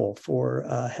incredible for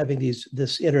having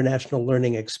this international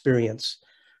learning experience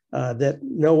that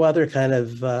no other kind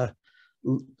of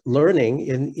learning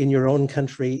in your own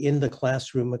country in the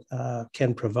classroom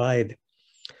can provide.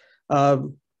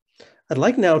 I'd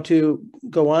like now to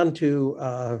go on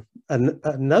to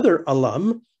another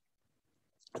alum,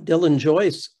 Dylan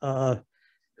Joyce,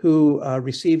 who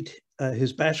received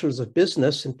his Bachelor's of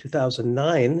Business in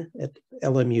 2009 at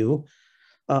LMU.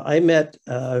 I met,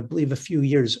 I believe, a few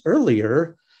years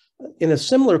earlier in a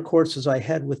similar course as I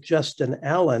had with Justin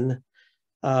Allen.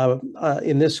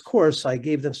 In this course, I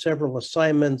gave them several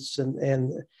assignments,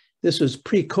 and this was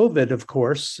pre-COVID, of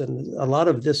course, and a lot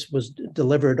of this was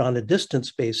delivered on a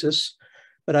distance basis.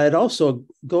 But I'd also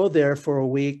go there for a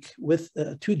week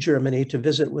to Germany to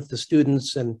visit with the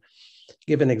students and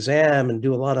give an exam and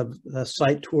do a lot of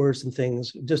site tours and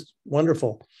things. Just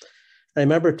wonderful. I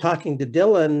remember talking to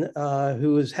Dylan,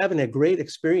 who was having a great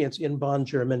experience in Bonn,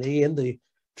 Germany, in the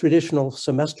traditional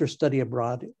semester study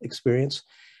abroad experience.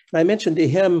 And I mentioned to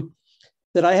him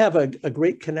that I have a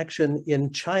great connection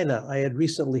in China. I had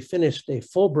recently finished a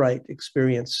Fulbright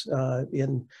experience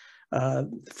in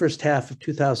the first half of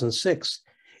 2006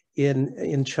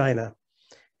 in China.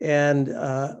 And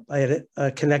I had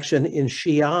a connection in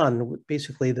Xi'an,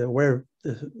 basically where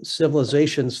the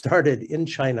civilization started in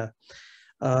China,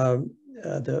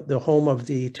 the home of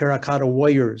the terracotta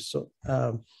warriors.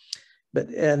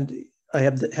 And I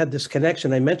have had this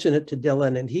connection. I mentioned it to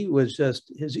Dylan, and he was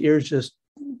his ears just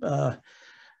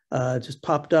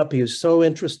popped up. He was so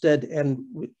interested, and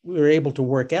we were able to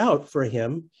work out for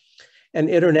him an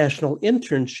international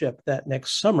internship that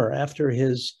next summer after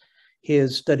his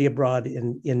study abroad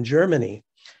in Germany.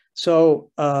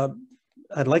 So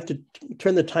I'd like to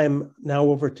turn the time now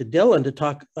over to Dylan to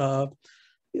talk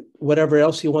whatever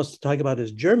else he wants to talk about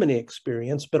his Germany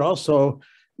experience, but also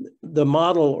the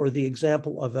model or the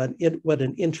example of what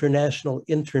an international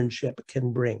internship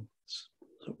can bring.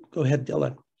 So go ahead,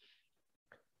 Dylan.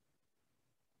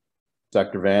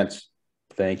 Dr. Vance,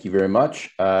 thank you very much.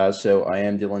 So I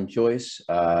am Dylan Joyce.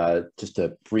 Just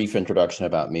a brief introduction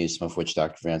about me, some of which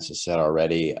Dr. Vance has said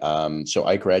already. So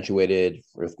I graduated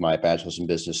with my bachelor's in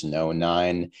business in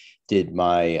 2009, did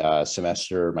my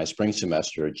spring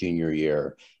semester, junior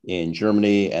year in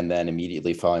Germany, and then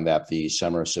immediately following that, the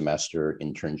summer semester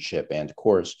internship and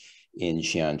course in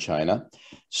Xi'an, China.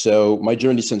 So my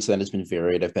journey since then has been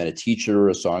varied. I've been a teacher,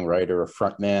 a songwriter, a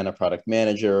frontman, a product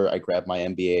manager. I grabbed my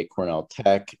MBA at Cornell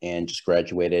Tech and just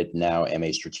graduated. Now I'm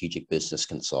a strategic business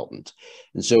consultant.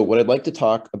 And so what I'd like to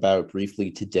talk about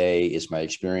briefly today is my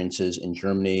experiences in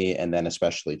Germany and then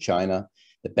especially China,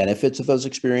 the benefits of those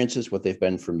experiences, what they've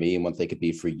been for me and what they could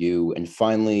be for you. And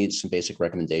finally, some basic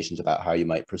recommendations about how you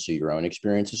might pursue your own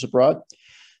experiences abroad.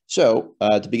 So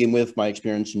to begin with, my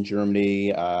experience in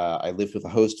Germany, I lived with a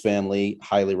host family.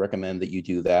 Highly recommend that you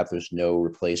do that. There's no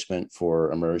replacement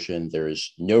for immersion.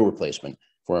 There's no replacement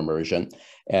for immersion.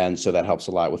 And so that helps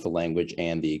a lot with the language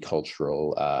and the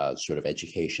cultural sort of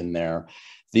education there.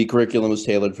 The curriculum was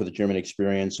tailored for the German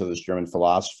experience. So there's German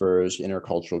philosophers,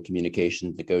 intercultural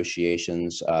communication,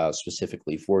 negotiations,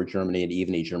 specifically for Germany, and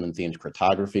even a German-themed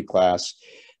cartography class.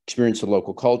 Experience the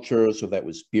local culture, so that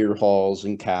was beer halls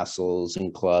and castles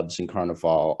and clubs and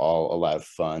carnival, all a lot of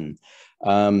fun.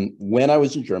 When I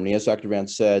was in Germany, as Dr.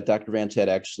 Vance said, Dr. Vance had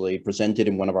actually presented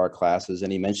in one of our classes,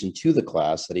 and he mentioned to the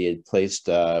class that he had placed,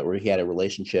 or he had a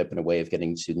relationship and a way of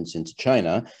getting students into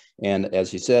China. And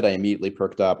as he said, I immediately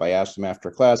perked up. I asked him after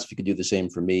class if he could do the same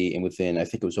for me. And within, I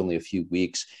think it was only a few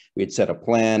weeks, we had set a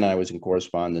plan. I was in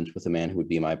correspondence with the man who would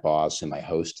be my boss and my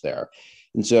host there.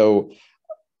 And so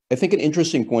I think an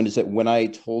interesting point is that when I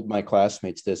told my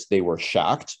classmates this, they were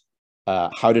shocked.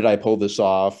 How did I pull this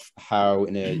off? How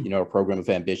in a program of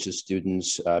ambitious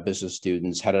students, business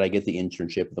students, how did I get the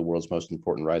internship of the world's most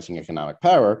important rising economic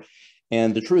power?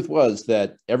 And the truth was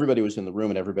that everybody was in the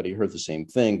room and everybody heard the same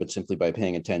thing, but simply by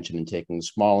paying attention and taking a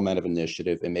small amount of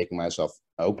initiative and making myself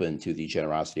open to the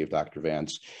generosity of Dr.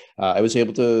 Vance, I was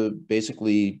able to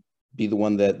basically be the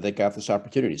one that got this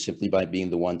opportunity. Simply by being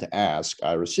the one to ask,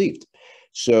 I received.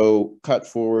 So cut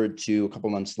forward to a couple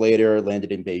months later,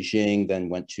 landed in Beijing, then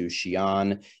went to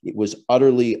Xi'an. It was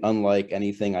utterly unlike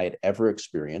anything I had ever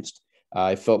experienced.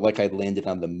 I felt like I'd landed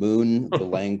on the moon. The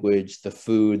language, the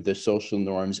food, the social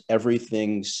norms,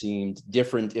 everything seemed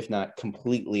different, if not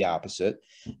completely opposite.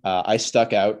 I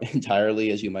stuck out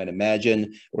entirely, as you might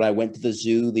imagine. When I went to the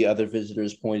zoo, the other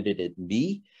visitors pointed at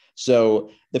me. So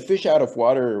the fish out of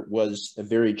water was a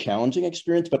very challenging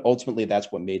experience, but ultimately that's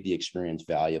what made the experience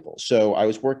valuable. So I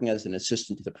was working as an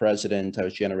assistant to the president. I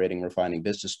was generating, refining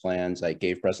business plans. I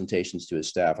gave presentations to his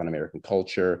staff on American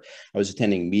culture. I was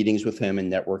attending meetings with him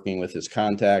and networking with his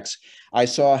contacts. I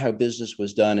saw how business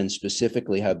was done, and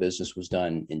specifically how business was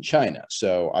done in China.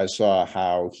 So I saw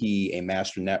how he, a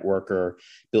master networker,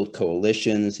 built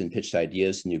coalitions and pitched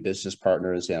ideas to new business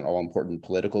partners and all important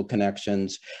political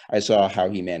connections. I saw how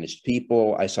he managed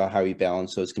people. I saw how he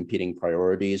balanced those competing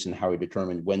priorities and how he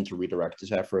determined when to redirect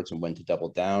his efforts and when to double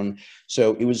down.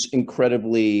 So it was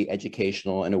incredibly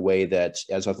educational in a way that,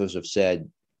 as others have said,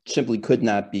 simply could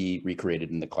not be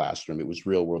recreated in the classroom. It was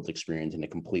real world experience in a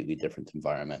completely different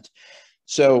environment.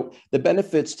 So the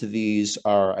benefits to these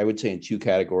are, I would say, in two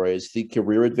categories: the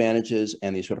career advantages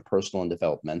and the sort of personal and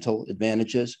developmental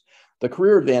advantages. The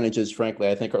career advantages, frankly,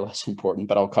 I think are less important,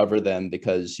 but I'll cover them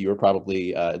because you're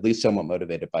probably at least somewhat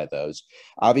motivated by those.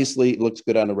 Obviously, it looks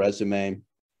good on a resume.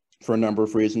 for a number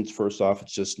of reasons. First off,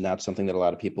 it's just not something that a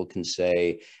lot of people can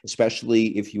say,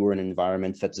 especially if you are in an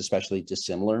environment that's especially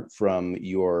dissimilar from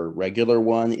your regular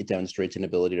one. It demonstrates an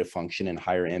ability to function in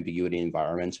higher ambiguity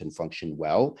environments and function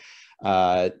well.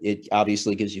 It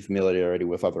obviously gives you familiarity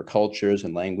with other cultures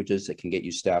and languages that can get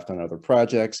you staffed on other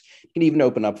projects. It can even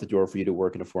open up the door for you to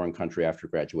work in a foreign country after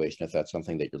graduation if that's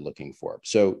something that you're looking for.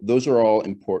 So those are all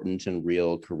important and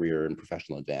real career and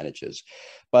professional advantages.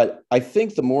 But I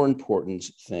think the more important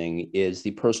thing is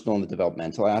the personal and the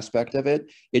developmental aspect of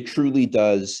it. It truly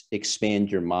does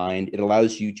expand your mind. It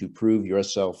allows you to prove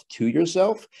yourself to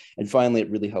yourself. And finally, it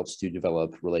really helps to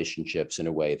develop relationships in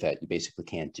a way that you basically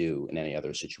can't do in any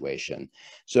other situation.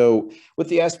 So with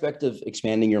the aspect of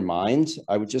expanding your mind,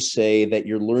 I would just say that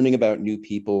you're learning about new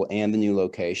people and the new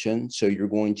location. So you're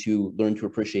going to learn to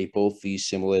appreciate both the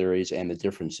similarities and the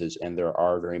differences. And there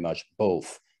are very much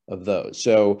both of those.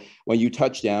 So when you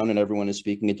touch down and everyone is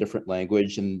speaking a different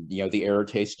language and the air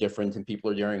tastes different and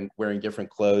people are wearing different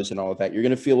clothes and all of that, you're going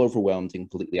to feel overwhelmed and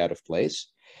completely out of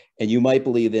place. And you might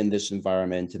believe in this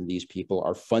environment and these people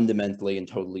are fundamentally and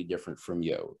totally different from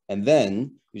you. And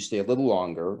then you stay a little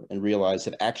longer and realize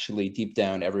that actually deep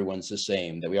down, everyone's the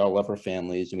same, that we all love our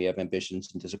families and we have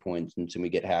ambitions and disappointments and we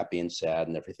get happy and sad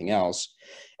and everything else.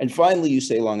 And finally, you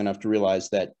stay long enough to realize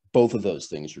that both of those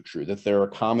things are true, that there are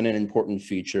common and important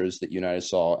features that unite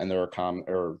us all, and there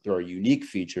are unique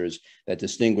features that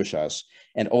distinguish us.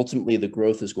 And ultimately, the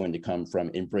growth is going to come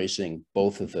from embracing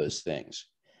both of those things.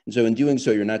 And so in doing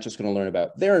so, you're not just going to learn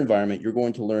about their environment, you're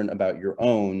going to learn about your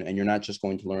own, and you're not just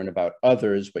going to learn about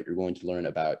others, but you're going to learn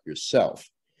about yourself.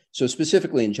 So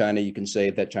specifically in China, you can say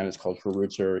that China's cultural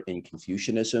roots are in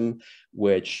Confucianism,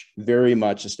 which very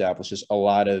much establishes a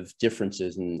lot of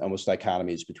differences and almost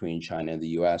dichotomies between China and the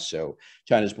US. So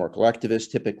China's more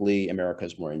collectivist, typically,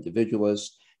 America's more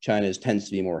individualist. China tends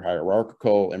to be more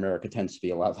hierarchical. America tends to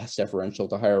be a lot less deferential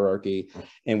to hierarchy.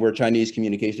 And where Chinese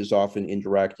communication is often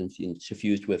indirect and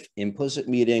suffused with implicit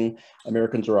meaning,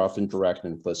 Americans are often direct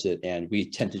and implicit, and we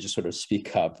tend to just sort of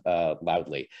speak up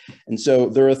loudly. And so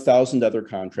there are 1,000 other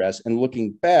contrasts. And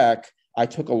looking back, I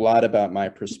took a lot about my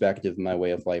perspective, my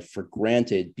way of life for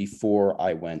granted before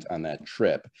I went on that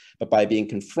trip. But by being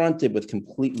confronted with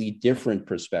completely different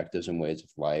perspectives and ways of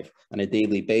life on a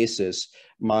daily basis,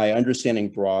 my understanding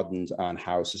broadened on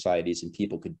how societies and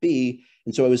people could be.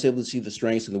 And so I was able to see the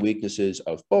strengths and the weaknesses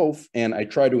of both. And I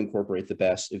tried to incorporate the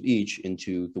best of each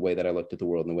into the way that I looked at the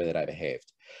world and the way that I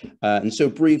behaved. And so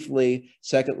briefly,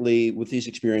 secondly, with these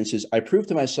experiences, I proved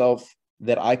to myself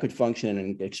that I could function in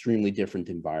an extremely different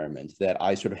environment, that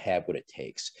I sort of have what it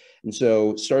takes. And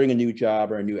so starting a new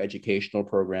job or a new educational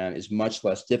program is much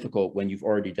less difficult when you've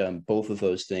already done both of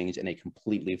those things in a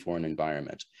completely foreign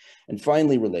environment. And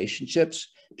finally, relationships.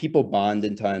 People bond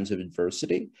in times of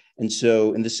adversity. And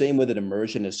so in the same way that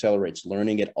immersion accelerates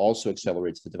learning, it also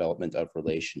accelerates the development of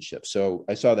relationships. So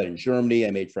I saw that in Germany.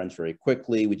 I made friends very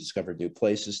quickly. We discovered new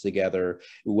places together.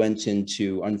 We went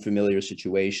into unfamiliar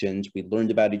situations. We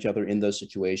learned about each other in those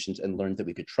situations and learned that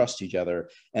we could trust each other.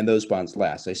 And those bonds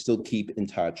last. I still keep in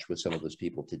touch with some of those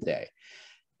people today.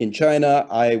 In China,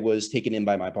 I was taken in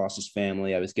by my boss's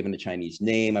family. I was given a Chinese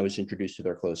name. I was introduced to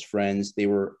their close friends. They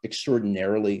were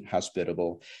extraordinarily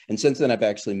hospitable. And since then, I've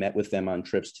actually met with them on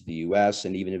trips to the US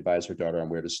and even advised her daughter on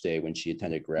where to stay when she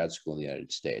attended grad school in the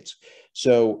United States.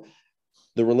 So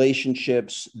the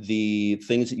relationships, the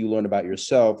things that you learn about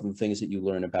yourself and the things that you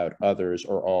learn about others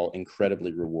are all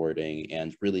incredibly rewarding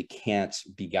and really can't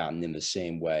be gotten in the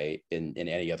same way in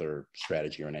any other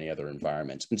strategy or in any other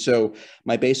environment. And so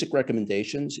my basic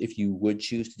recommendations, if you would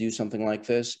choose to do something like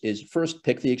this, is first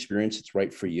pick the experience that's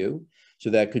right for you. So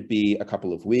that could be a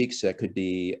couple of weeks, that could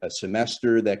be a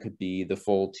semester, that could be the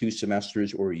full 2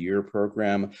 semesters or a year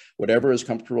program, whatever is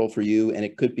comfortable for you. And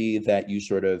it could be that you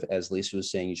sort of, as Lisa was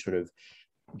saying, you sort of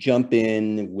jump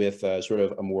in with sort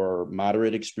of a more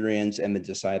moderate experience and then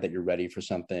decide that you're ready for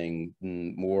something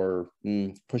more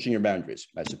pushing your boundaries,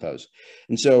 I suppose.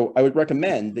 And so I would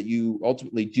recommend that you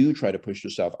ultimately do try to push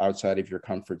yourself outside of your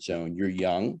comfort zone. You're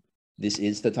young. This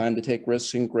is the time to take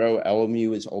risks and grow.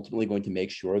 LMU is ultimately going to make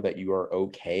sure that you are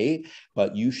okay,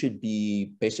 but you should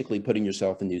be basically putting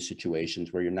yourself in new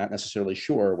situations where you're not necessarily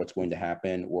sure what's going to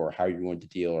happen or how you're going to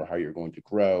deal or how you're going to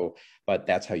grow, but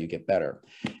that's how you get better.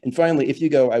 And finally, if you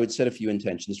go, I would set a few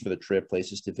intentions for the trip,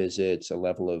 places to visit, a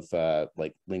level of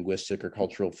like linguistic or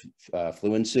cultural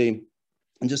fluency,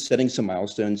 and just setting some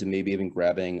milestones and maybe even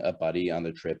grabbing a buddy on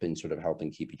the trip and sort of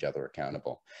helping keep each other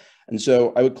accountable. And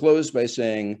so I would close by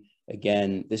saying,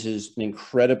 again, this is an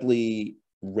incredibly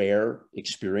rare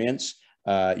experience.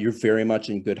 You're very much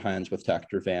in good hands with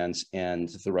Dr. Vance and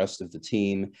the rest of the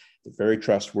team. They're very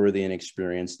trustworthy and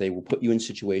experienced. They will put you in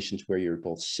situations where you're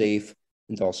both safe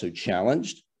and also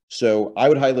challenged. So I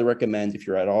would highly recommend, if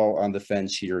you're at all on the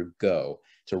fence here, go.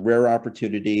 It's a rare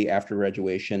opportunity after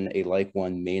graduation. A like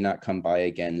one may not come by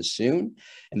again soon.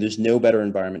 And there's no better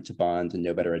environment to bond and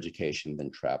no better education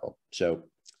than travel. So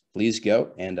please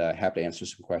go, and happy to answer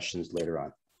some questions later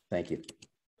on. Thank you.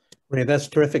 Great, that's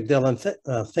terrific, Dylan.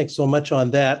 Thanks so much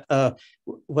on that.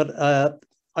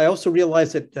 I also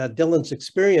realize that Dylan's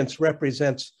experience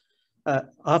represents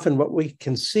often what we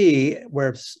can see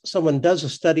where someone does a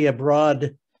study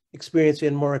abroad experience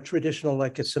in more traditional,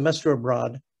 like a semester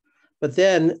abroad, but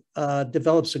then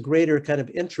develops a greater kind of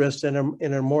interest in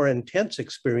a more intense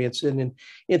experience in an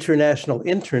international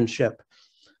internship.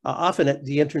 Often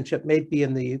the internship may be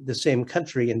in the same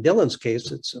country. In Dylan's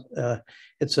case,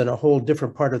 it's in a whole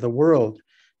different part of the world.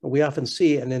 But we often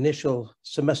see an initial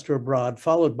semester abroad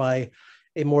followed by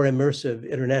a more immersive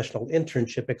international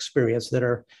internship experience that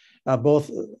are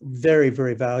both very,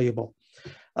 very valuable.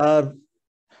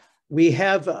 We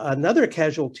have another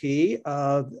casualty,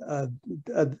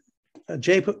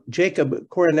 Jacob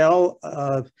Coronel,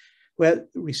 who had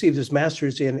received his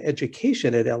master's in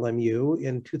education at LMU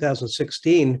in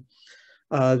 2016,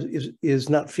 is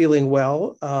not feeling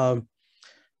well.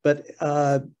 But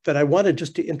I wanted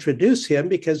just to introduce him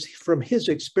because from his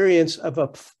experience of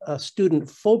a student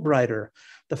Fulbrighter,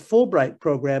 the Fulbright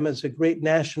program is a great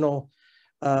national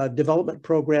development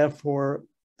program for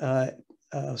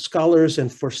scholars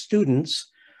and for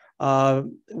students.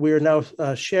 We are now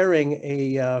sharing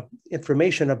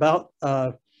information about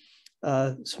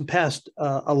some past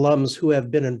alums who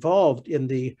have been involved in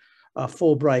the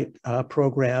Fulbright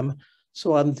program.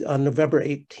 So on November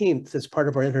 18th, as part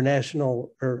of our International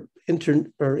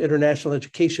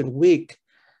Education Week,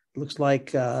 it looks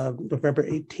like November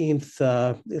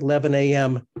 18th, 11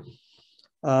 a.m.,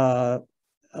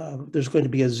 there's going to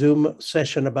be a Zoom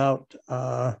session about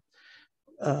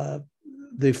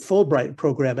the Fulbright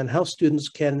program and how students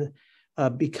can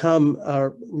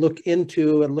look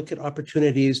into and look at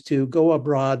opportunities to go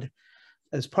abroad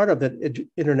as part of an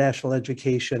international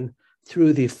education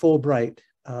through the Fulbright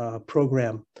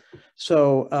program.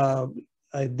 So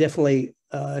I definitely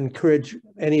encourage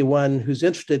anyone who's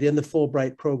interested in the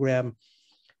Fulbright program.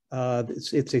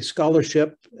 It's a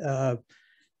scholarship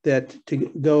that to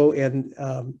go and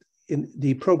in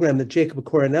the program that Jacob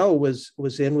Coronel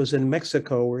was in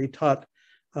Mexico, where he taught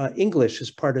English as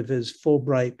part of his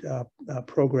Fulbright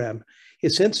program.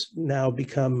 He's since now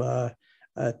become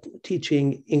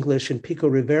teaching English in Pico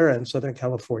Rivera in Southern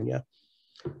California.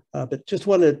 But just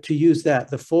wanted to use the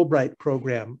Fulbright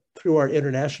program through our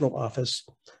international office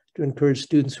to encourage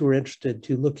students who are interested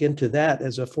to look into that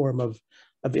as a form of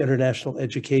international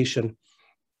education.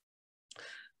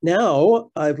 Now,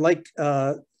 I'd like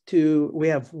we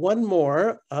have one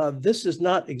more. This is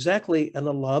not exactly an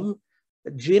alum,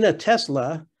 Gina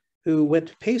Tesla, who went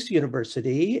to Pace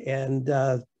University and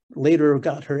later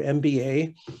got her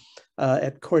MBA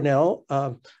at Cornell.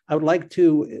 I would like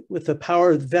to, with the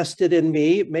power vested in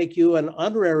me, make you an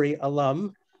honorary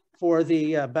alum for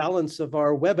the balance of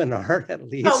our webinar, at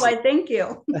least. Oh, I thank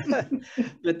you.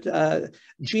 But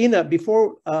Gina,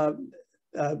 before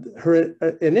her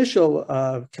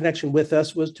initial connection with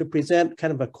us was to present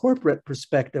kind of a corporate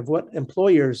perspective, what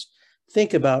employers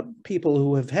think about people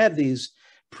who have had these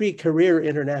pre-career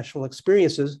international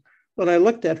experiences. When I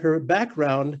looked at her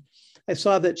background, I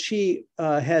saw that she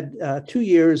had 2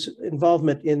 years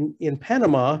involvement in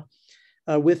Panama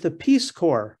with the Peace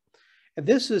Corps. And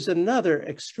this is another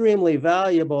extremely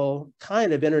valuable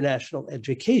kind of international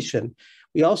education.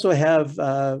 We also have,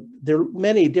 there are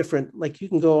many different, like you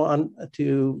can go on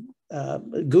to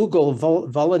Google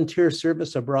volunteer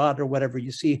service abroad or whatever,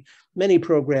 you see many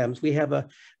programs. We have a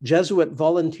Jesuit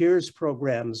volunteers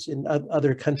programs in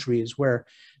other countries where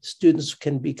students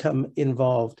can become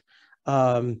involved.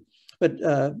 But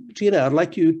Gina, I'd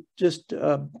like you just,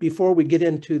 before we get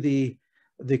into the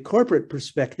corporate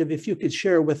perspective, if you could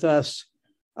share with us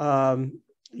the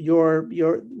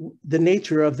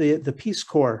nature of the Peace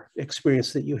Corps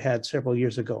experience that you had several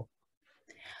years ago.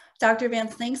 Dr.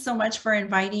 Vance, thanks so much for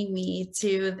inviting me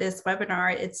to this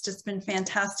webinar. It's just been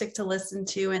fantastic to listen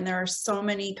to, and there are so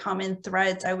many common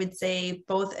threads, I would say,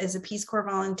 both as a Peace Corps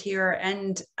volunteer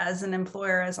and as an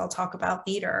employer, as I'll talk about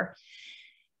later.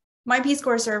 My Peace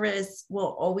Corps service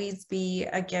will always be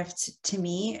a gift to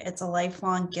me. It's a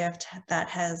lifelong gift that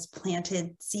has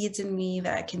planted seeds in me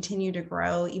that continue to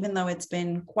grow, even though it's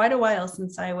been quite a while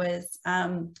since I was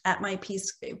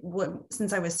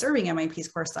since I was serving at my Peace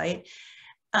Corps site.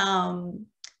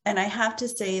 And I have to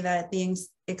say that the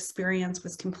experience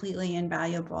was completely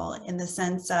invaluable in the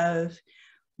sense of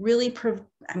really,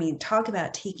 talk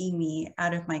about taking me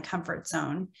out of my comfort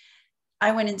zone.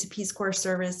 I went into Peace Corps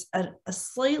service at a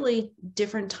slightly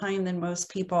different time than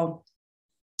most people.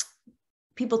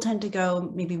 People tend to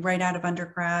go maybe right out of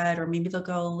undergrad, or maybe they'll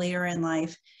go later in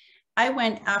life. I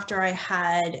went after I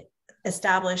had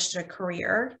established a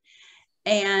career,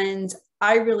 and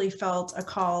I really felt a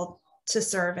call to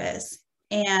service.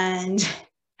 And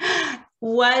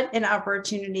what an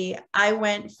opportunity. I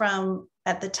went from,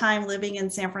 at the time, living in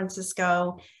San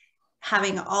Francisco,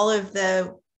 having all of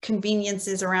the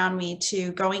conveniences around me,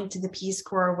 to going to the Peace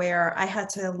Corps, where I had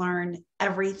to learn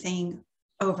everything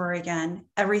over again,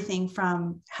 everything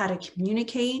from how to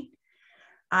communicate.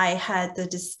 I had the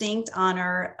distinct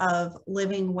honor of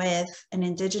living with an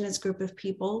indigenous group of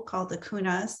people called the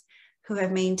Kunas, who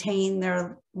have maintained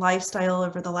their lifestyle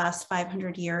over the last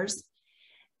 500 years.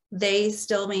 They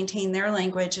still maintain their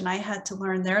language, and I had to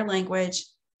learn their language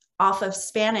off of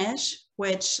Spanish,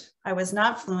 which I was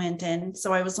not fluent in.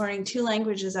 So I was learning two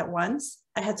languages at once.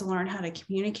 I had to learn how to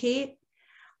communicate.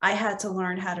 I had to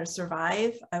learn how to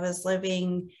survive. I was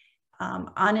living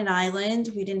on an island.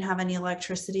 We didn't have any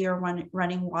electricity or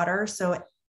running water. So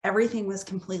everything was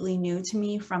completely new to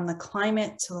me, from the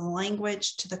climate to the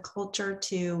language to the culture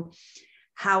to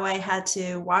how I had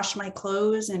to wash my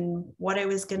clothes and what I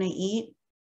was going to eat.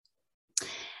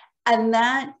 And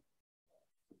that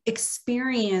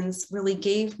experience really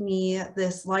gave me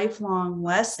this lifelong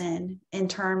lesson in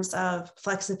terms of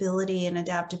flexibility and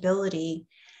adaptability.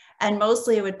 And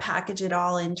mostly I would package it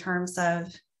all in terms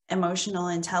of emotional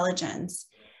intelligence.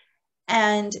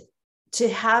 And to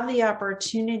have the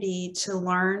opportunity to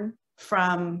learn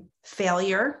from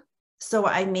failure. So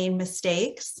I made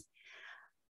mistakes.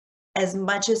 As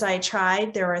much as I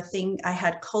tried, I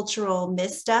had cultural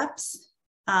missteps.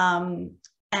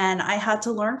 And I had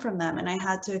to learn from them, and I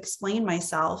had to explain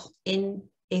myself in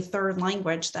a third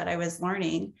language that I was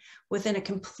learning within a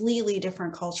completely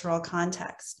different cultural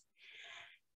context.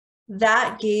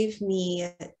 That gave me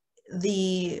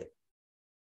the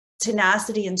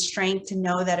tenacity and strength to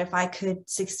know that if I could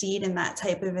succeed in that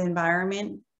type of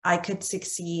environment, I could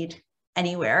succeed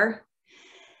anywhere.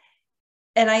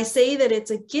 And I say that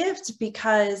it's a gift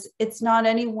because it's not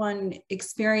any one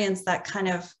experience that kind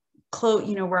of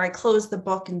where I closed the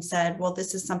book and said, well,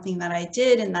 this is something that I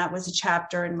did, and that was a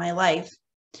chapter in my life.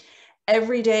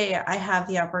 Every day I have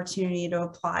the opportunity to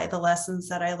apply the lessons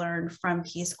that I learned from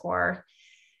Peace Corps,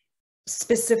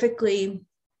 specifically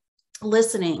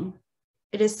listening.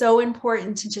 It is so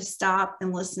important to just stop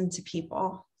and listen to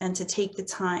people and to take the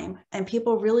time, and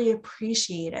people really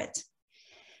appreciate it.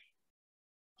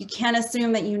 You can't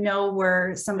assume that you know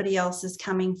where somebody else is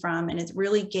coming from. And it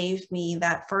really gave me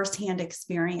that firsthand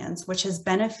experience, which has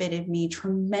benefited me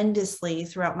tremendously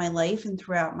throughout my life and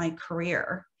throughout my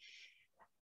career.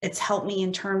 It's helped me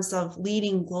in terms of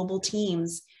leading global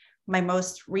teams. My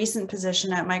most recent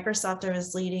position at Microsoft, I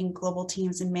was leading global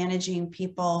teams and managing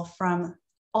people from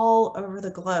all over the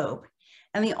globe.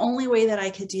 And the only way that I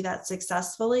could do that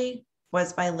successfully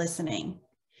was by listening.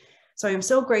 So I'm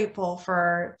so grateful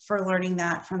for learning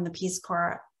that from the Peace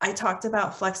Corps. I talked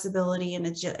about flexibility and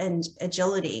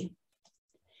agility.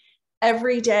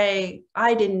 Every day,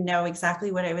 I didn't know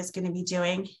exactly what I was going to be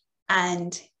doing.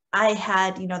 And I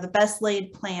had, the best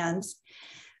laid plans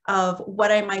of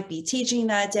what I might be teaching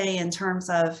that day, in terms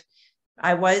of,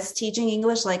 I was teaching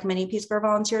English like many Peace Corps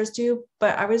volunteers do,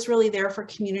 but I was really there for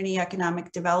community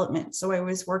economic development. So I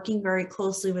was working very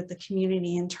closely with the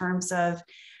community in terms of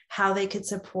how they could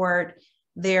support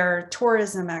their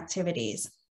tourism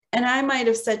activities. And I might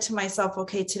have said to myself,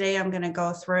 okay, today I'm going to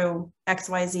go through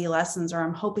XYZ lessons, or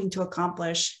I'm hoping to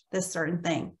accomplish this certain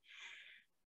thing.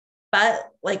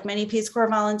 But like many Peace Corps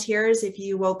volunteers, if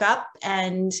you woke up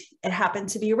and it happened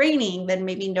to be raining, then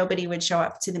maybe nobody would show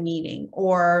up to the meeting,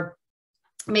 or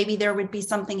maybe there would be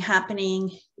something happening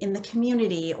in the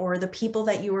community, or the people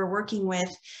that you were working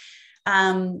with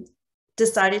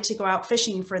decided to go out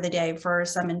fishing for the day for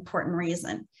some important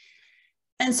reason.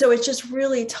 And so it just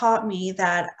really taught me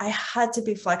that I had to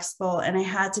be flexible and I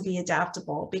had to be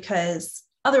adaptable, because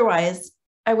otherwise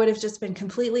I would have just been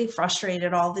completely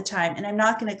frustrated all the time. And I'm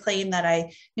not going to claim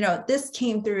that this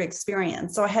came through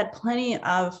experience. So I had plenty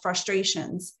of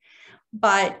frustrations,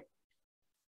 but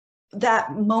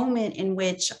that moment in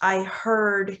which I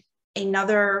heard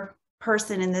another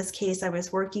person, in this case, I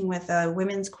was working with a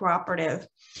women's cooperative,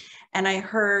 and I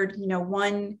heard,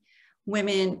 one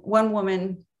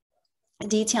woman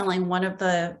detailing one of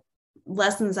the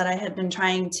lessons that I had been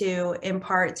trying to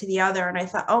impart to the other. And I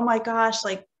thought, oh my gosh,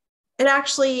 like,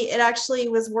 it actually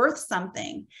was worth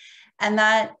something. And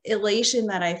that elation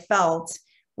that I felt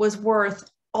was worth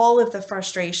all of the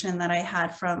frustration that I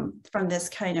had from this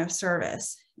kind of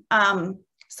service.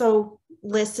 So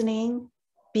listening,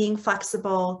 being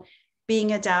flexible,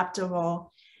 being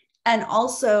adaptable, and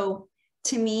also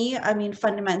to me, I mean,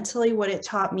 fundamentally what it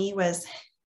taught me was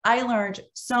I learned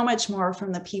so much more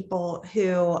from the people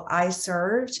who I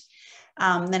served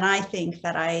than I think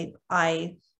that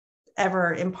I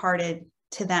ever imparted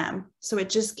to them. So it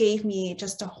just gave me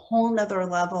just a whole nother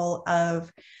level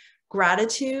of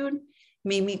gratitude,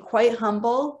 made me quite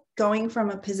humble, going from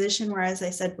a position where, as I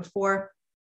said before,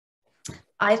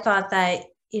 I thought that,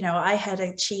 you know, I had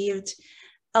achieved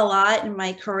a lot in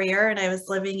my career and I was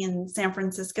living in San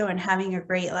Francisco and having a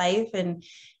great life. And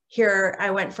here I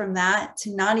went from that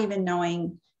to not even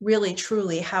knowing really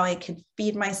truly how I could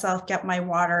feed myself, get my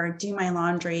water, do my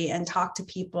laundry, and talk to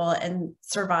people and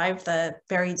survive the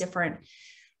very different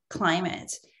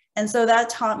climate. And so that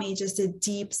taught me just a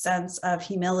deep sense of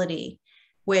humility,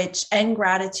 and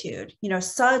gratitude, you know,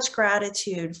 such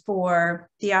gratitude for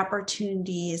the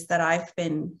opportunities that I've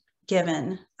been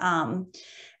given.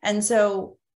 And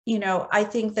so, you know, I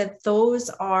think that those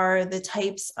are the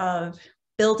types of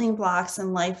building blocks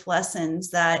and life lessons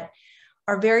that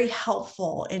are very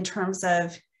helpful in terms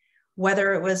of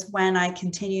whether it was when I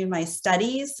continued my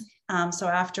studies. So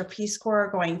after Peace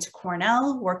Corps, going to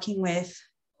Cornell, working with,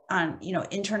 you know,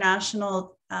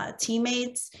 international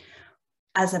teammates.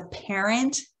 As a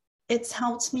parent, it's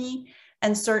helped me.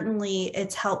 And certainly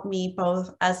it's helped me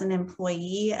both as an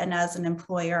employee and as an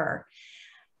employer.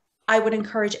 I would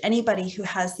encourage anybody who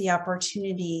has the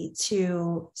opportunity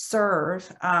to serve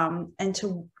and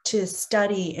to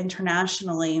study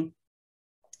internationally.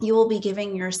 You will be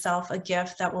giving yourself a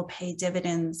gift that will pay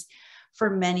dividends for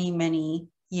many, many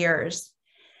years.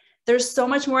 There's so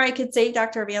much more I could say,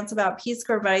 Dr. Vance, about Peace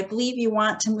Corps, but I believe you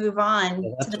want to move on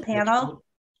to the panel.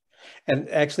 And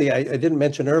actually, I didn't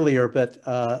mention earlier, but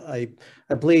I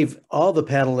believe all the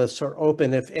panelists are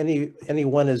open. If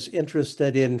anyone is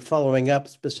interested in following up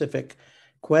specific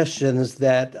questions,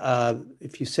 that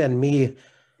if you send me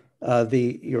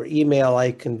your email,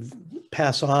 I can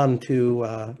pass on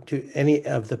to any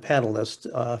of the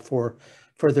panelists for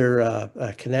further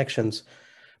connections.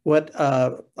 What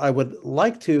I would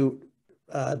like to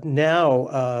now,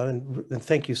 and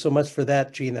thank you so much for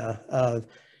that, Gina.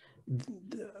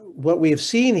 What we have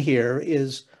seen here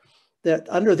is that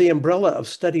under the umbrella of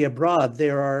study abroad,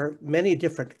 there are many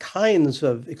different kinds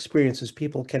of experiences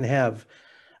people can have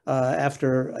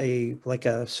after a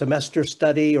semester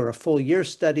study or a full year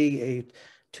study, a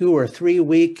 2 or 3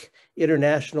 week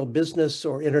international business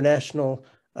or international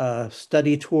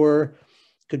study tour.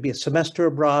 Could be a semester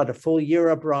abroad, a full year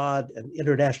abroad, an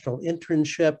international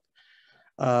internship,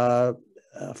 a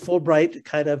Fulbright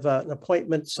kind of an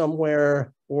appointment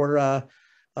somewhere, or a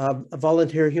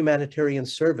volunteer humanitarian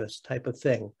service type of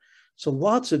thing. So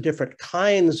lots of different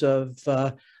kinds of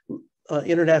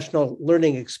international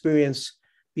learning experience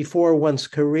before one's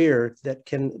career that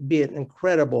can be an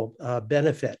incredible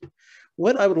benefit.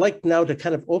 What I would like now to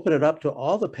kind of open it up to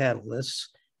all the panelists,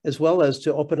 as well as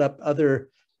to open up other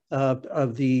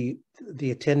of the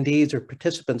attendees or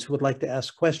participants who would like to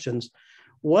ask questions.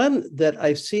 One that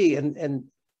I see and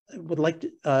would like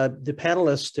the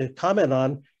panelists to comment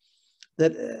on,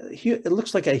 that it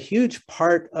looks like a huge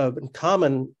part of and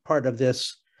common part of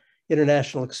this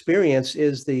international experience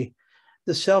is the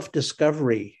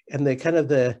self-discovery and the kind of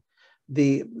the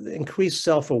increased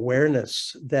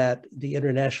self-awareness that the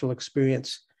international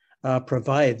experience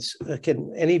provides.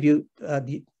 Can any of you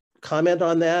comment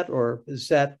on that, or is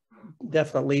that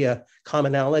definitely a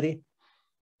commonality?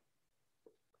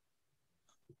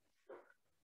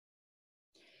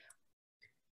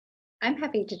 I'm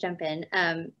happy to jump in.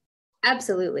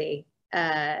 Absolutely.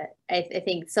 I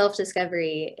think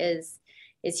self-discovery is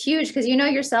huge, because you know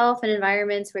yourself in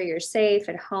environments where you're safe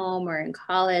at home or in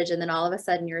college, and then all of a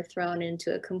sudden you're thrown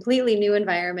into a completely new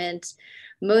environment.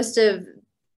 Most of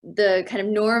the kind of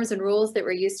norms and rules that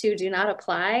we're used to do not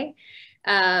apply.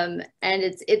 And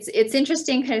it's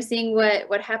interesting kind of seeing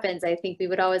what happens. I think we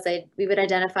would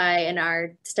identify in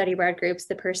our study abroad groups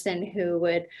the person who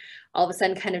would all of a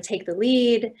sudden kind of take the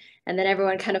lead, and then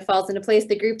everyone kind of falls into place.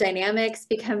 The group dynamics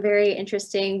become very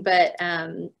interesting, but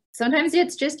sometimes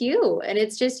it's just you, and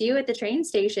it's just you at the train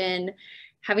station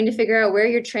having to figure out where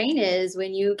your train is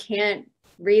when you can't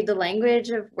read the language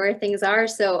of where things are.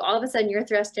 So all of a sudden you're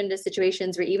thrust into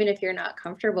situations where even if you're not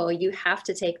comfortable, you have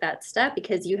to take that step,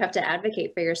 because you have to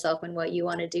advocate for yourself and what you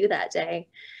want to do that day,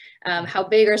 how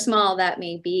big or small that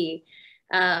may be.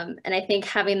 And I think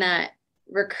having that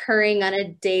recurring on a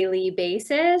daily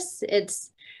basis.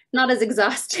 It's not as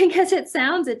exhausting as it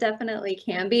sounds. It definitely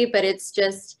can be, but it's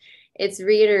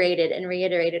reiterated and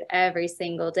reiterated every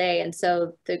single day. And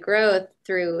so the growth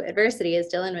through adversity,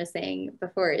 as Dylan was saying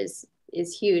before, is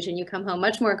huge. And you come home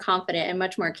much more confident and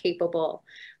much more capable.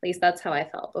 At least that's how I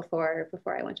felt before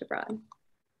I went abroad.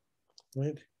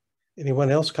 Right.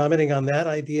 Anyone else commenting on that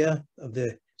idea of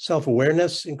the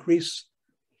self-awareness increase?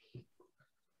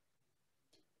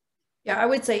 Yeah, I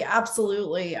would say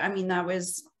absolutely. I mean, that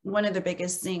was one of the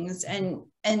biggest things. And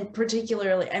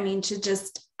particularly, I mean, to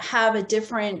just have a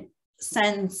different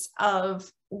sense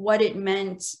of what it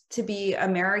meant to be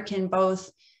American,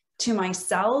 both to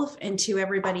myself and to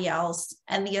everybody else,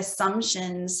 and the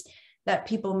assumptions that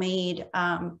people made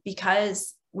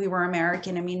because we were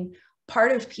American. I mean,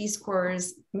 part of Peace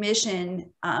Corps'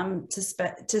 mission to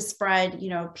spread,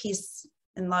 peace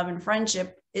and love and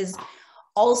friendship is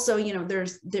also,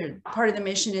 part of the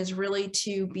mission is really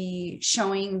to be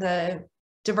showing the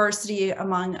diversity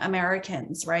among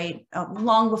Americans, right?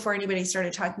 Long before anybody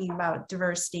started talking about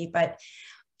diversity, but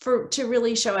to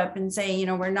really show up and say,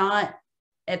 we're not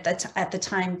at the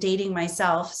time dating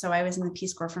myself. So I was in the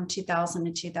Peace Corps from 2000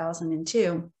 to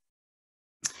 2002.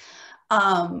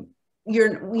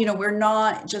 We're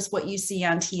not just what you see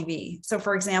on TV. So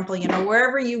for example,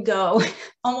 wherever you go,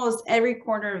 almost every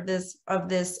corner of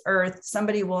this earth,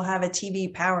 somebody will have a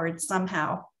TV powered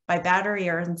somehow by battery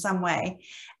or in some way.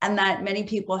 And that many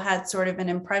people had sort of an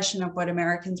impression of what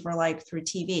Americans were like through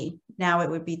TV. Now it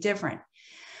would be different.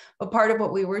 But part of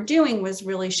what we were doing was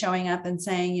really showing up and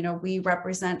saying, we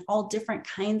represent all different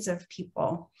kinds of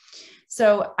people.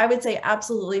 So I would say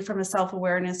absolutely, from a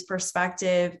self-awareness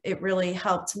perspective, it really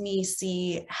helped me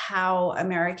see how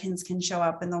Americans can show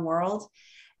up in the world.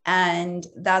 And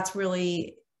that's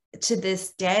really, to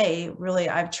this day, really,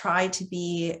 I've tried to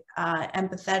be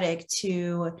empathetic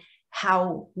to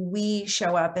how we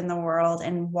show up in the world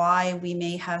and why we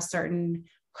may have certain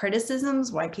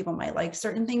criticisms, why people might like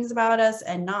certain things about us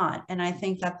and not. And I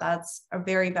think that that's a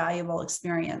very valuable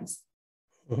experience.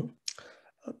 Mm-hmm.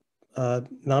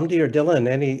 Nnamdi or Dylan,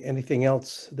 anything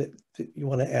else that you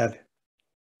want to add?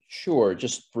 Sure,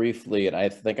 just briefly, and I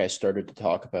think I started to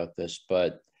talk about this,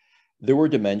 but there were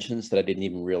dimensions that I didn't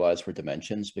even realize were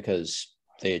dimensions because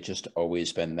they had just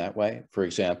always been that way. For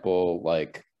example,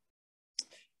 like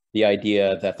the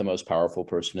idea that the most powerful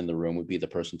person in the room would be the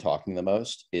person talking the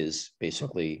most is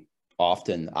basically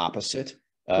often opposite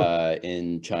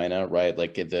in China, right?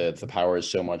 Like the power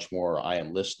is so much more, I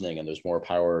am listening, and there's more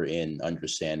power in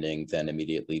understanding than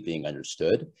immediately being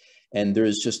understood. And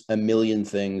there's just a million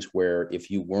things where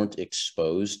if you weren't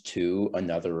exposed to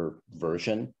another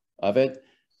version of it,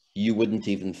 you wouldn't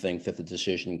even think that the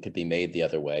decision could be made the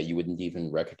other way. You wouldn't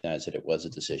even recognize that it was a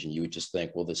decision. You would just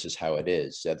think, well, this is how it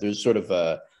is. There's sort of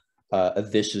a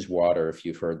this is water, if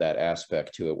you've heard that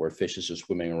aspect to it, where fishes are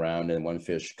swimming around and one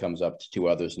fish comes up to two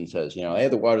others and says, hey,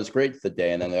 the water's great for the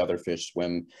day. And then the other fish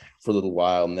swim for a little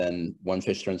while. And then one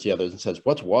fish turns to the others and says,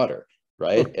 what's water,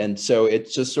 right? And so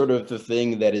it's just sort of the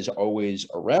thing that is always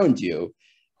around you.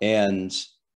 And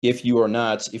if you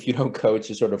don't go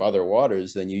to sort of other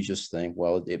waters, then you just think,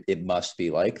 well, it must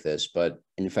be like this. But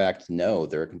in fact, no,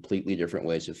 there are completely different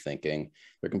ways of thinking.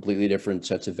 There are completely different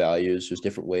sets of values. There's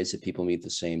different ways that people meet the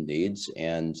same needs.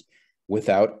 And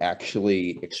without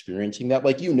actually experiencing that,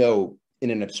 like, in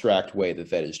an abstract way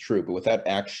that is true, but without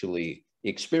actually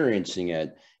experiencing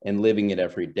it and living it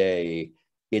every day,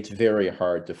 it's very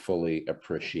hard to fully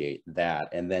appreciate that,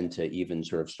 and then to even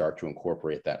sort of start to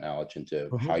incorporate that knowledge into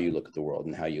how you look at the world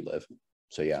and how you live.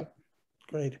 So yeah.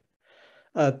 Great.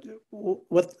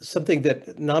 Something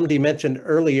that Nnamdi mentioned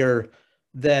earlier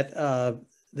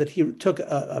that he took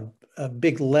a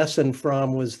big lesson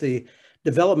from was the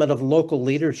development of local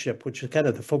leadership, which is kind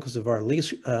of the focus of our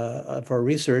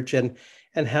research, and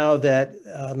how that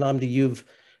Nnamdi, you've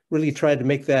really tried to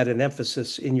make that an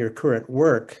emphasis in your current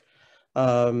work.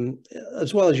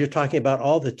 As well as you're talking about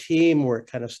all the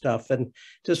teamwork kind of stuff, and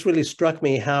just really struck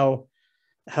me how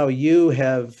you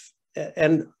have,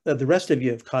 and the rest of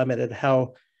you have commented,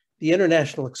 how the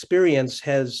international experience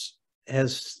has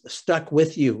stuck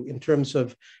with you in terms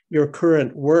of your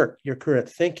current work, your current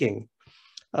thinking.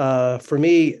 For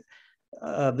me,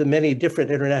 the many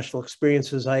different international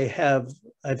experiences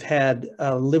I've had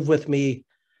live with me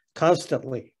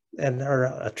constantly and are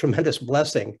a tremendous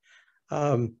blessing.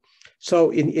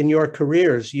 So in your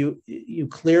careers, you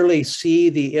clearly see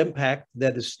the impact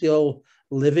that is still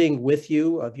living with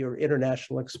you of your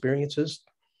international experiences.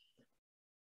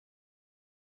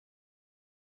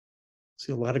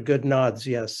 See a lot of good nods,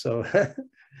 yes. So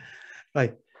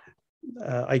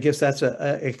I guess that's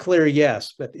a clear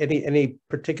yes, but any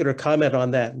particular comment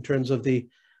on that in terms of the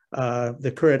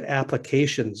current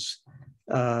applications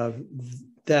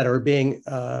that are being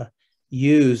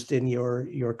used in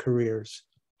your careers?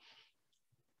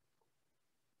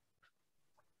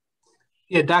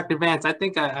 Yeah, Dr. Vance, I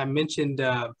think I mentioned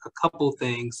a couple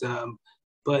things,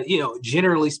 but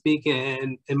generally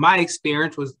speaking, and my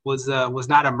experience was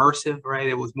not immersive, right?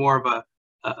 It was more of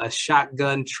a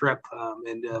shotgun trip,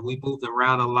 and we moved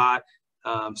around a lot.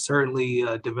 Certainly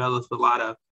developed a lot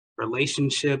of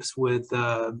relationships with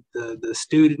the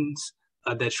students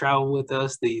that travel with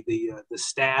us, the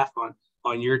staff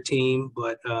on your team.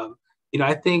 But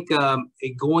I think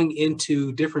going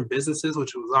into different businesses,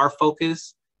 which was our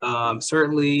focus,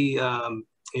 certainly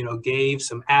gave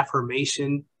some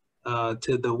affirmation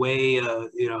to the way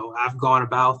I've gone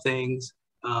about things,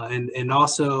 and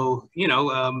also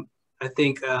I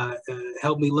think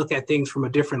helped me look at things from a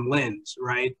different lens,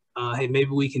 right? Hey,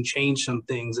 maybe we can change some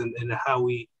things in how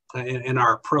we in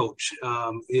our approach.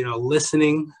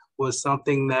 Listening was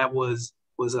something that was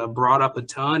brought up a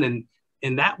ton,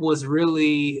 and that was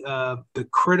really the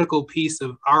critical piece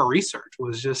of our research,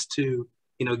 was just to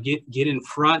get in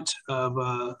front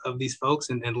of these folks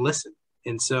and listen.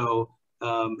 And so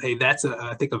hey, that's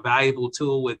I think a valuable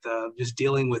tool with just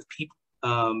dealing with people.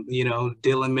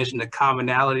 Dylan mentioned the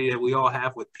commonality that we all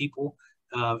have with people,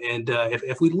 and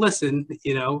if we listen,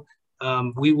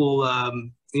 we will I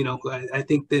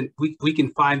think then we can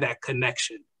find that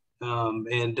connection,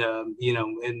 and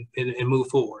move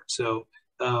forward. So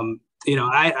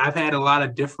I've had a lot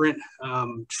of different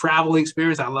travel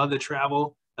experience. I love to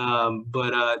travel,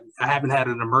 but I haven't had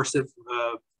an immersive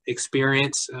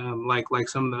experience like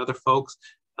some of the other folks.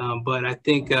 But I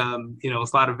think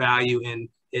it's a lot of value in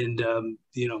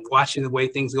watching the way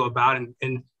things go about, and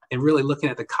really looking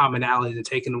at the commonalities and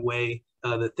taking away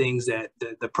the things that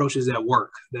the approaches that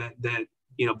work that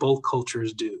both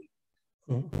cultures do.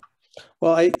 Mm-hmm.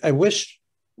 Well, I wish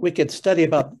we could study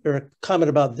about or comment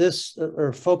about this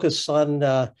or focus on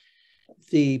the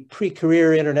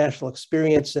pre-career international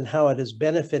experience and how it has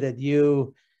benefited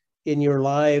you in your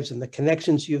lives and the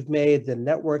connections you've made, the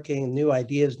networking, new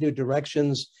ideas, new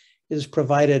directions is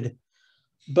provided.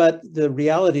 But the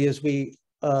reality is we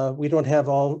don't have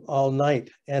all night.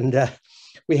 And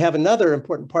we have another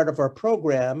important part of our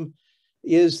program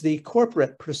is the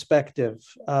corporate perspective.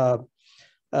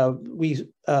 We,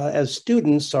 as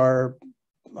students,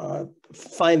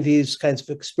 find these kinds of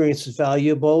experiences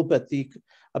valuable, but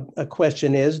a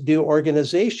question is, do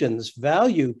organizations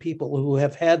value people who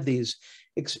have had these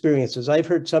experiences? I've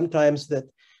heard sometimes that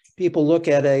people look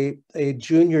at a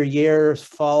junior year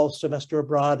fall semester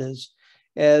abroad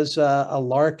as a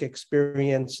lark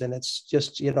experience, and it's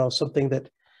just something that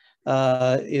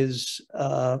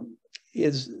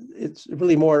it's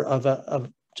really more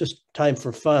of just time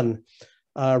for fun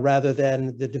rather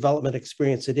than the development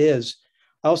experience it is.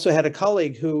 I also had a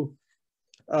colleague who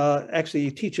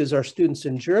actually teaches our students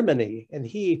in Germany, and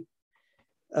he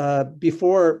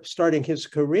before starting his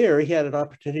career, he had an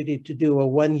opportunity to do a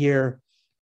one-year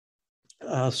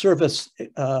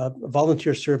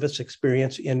volunteer service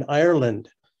experience in Ireland.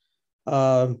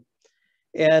 And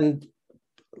a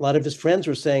lot of his friends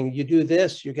were saying, you do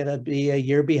this, you're going to be a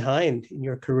year behind in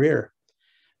your career.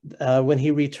 When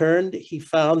he returned, he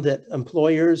found that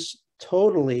employers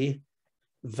totally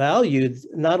valued,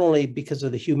 not only because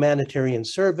of the humanitarian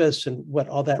service and what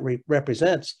all that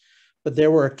represents, but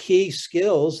there were key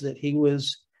skills that he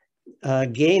was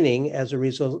gaining as a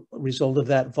result of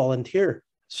that volunteer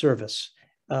service,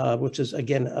 which is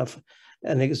again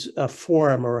a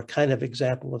form or a kind of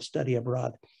example of study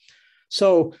abroad.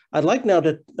 So I'd like now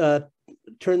to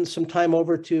turn some time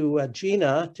over to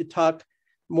Gina to talk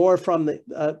more from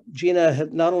Gina,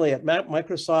 not only at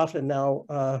Microsoft and now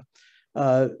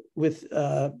with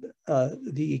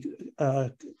the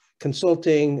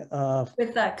consulting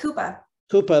with Coupa.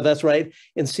 Coupa, that's right,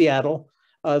 in Seattle.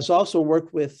 Has also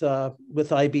worked with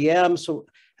IBM, so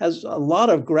has a lot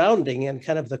of grounding in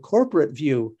kind of the corporate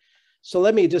view. So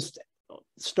let me just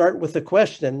start with a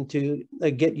question to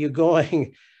get you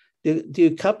going.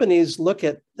 Do companies look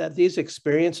at these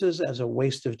experiences as a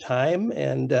waste of time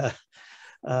and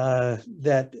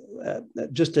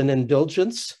just an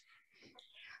indulgence?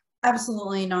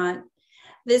 Absolutely not.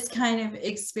 This kind of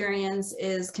experience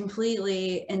is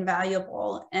completely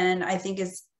invaluable, and I think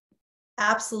is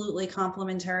absolutely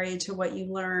complementary to what you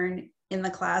learn in the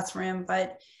classroom.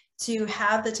 But to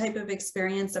have the type of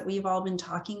experience that we've all been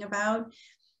talking about,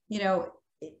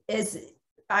 as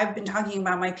I've been talking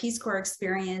about my Peace Corps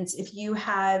experience, if you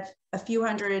have a few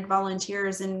hundred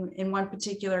volunteers in one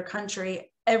particular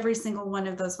country, every single one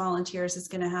of those volunteers is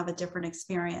going to have a different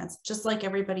experience, just like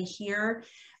everybody here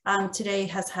today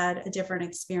has had a different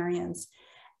experience.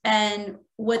 And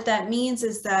what that means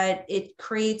is that it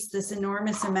creates this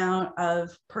enormous amount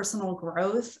of personal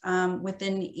growth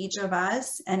within each of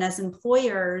us. And as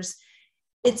employers,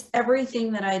 it's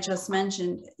everything that I just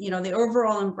mentioned. You know, the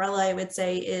overall umbrella, I would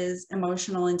say, is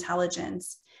emotional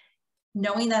intelligence.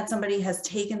 Knowing that somebody has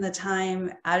taken the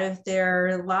time out of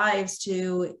their lives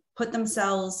to put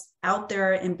themselves out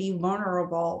there and be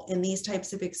vulnerable in these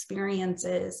types of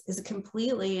experiences is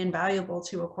completely invaluable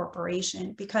to a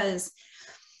corporation, because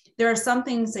there are some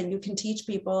things that you can teach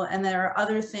people, and there are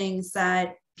other things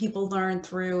that people learn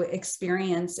through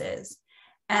experiences.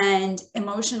 And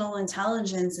emotional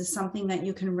intelligence is something that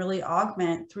you can really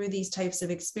augment through these types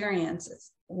of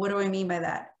experiences. What do I mean by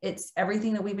that? It's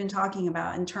everything that we've been talking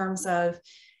about in terms of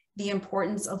the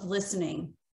importance of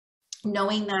listening,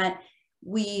 knowing that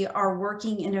we are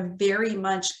working in a very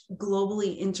much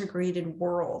globally integrated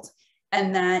world,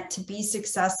 and that to be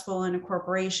successful in a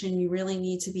corporation, you really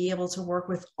need to be able to work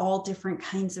with all different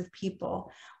kinds of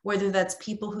people, whether that's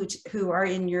people who are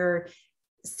in your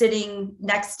sitting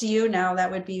next to you. Now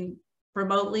that would be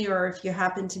remotely, or if you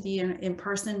happen to be in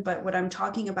person. But what I'm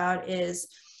talking about is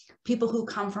people who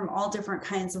come from all different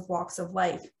kinds of walks of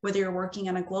life, whether you're working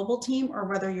on a global team or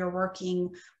whether you're working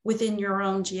within your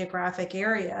own geographic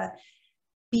area.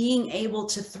 Being able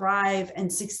to thrive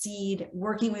and succeed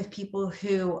working with people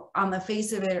who on the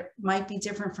face of it might be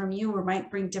different from you or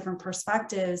might bring different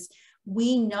perspectives.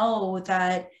 We know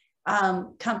that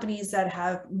companies that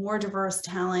have more diverse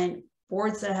talent,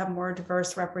 boards that have more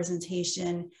diverse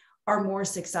representation are more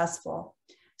successful.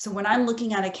 So when I'm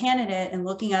looking at a candidate and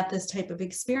looking at this type of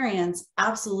experience,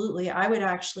 absolutely, I would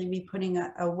actually be putting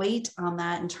a weight on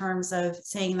that in terms of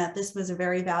saying that this was a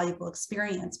very valuable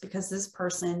experience, because this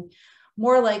person,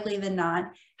 more likely than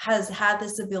not, has had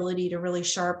this ability to really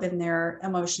sharpen their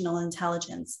emotional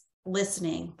intelligence,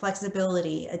 listening,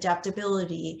 flexibility,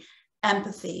 adaptability,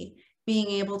 empathy, being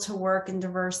able to work in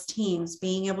diverse teams,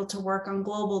 being able to work on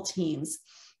global teams.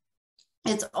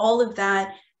 It's all of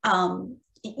that.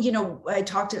 You know, I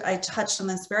touched on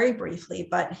this very briefly,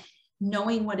 but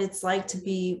knowing what it's like to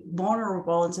be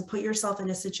vulnerable and to put yourself in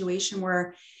a situation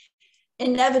where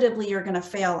inevitably you're going to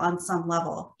fail on some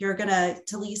level. You're going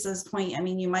to Lisa's point, I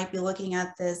mean, you might be looking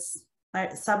at this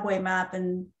subway map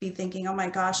and be thinking, oh my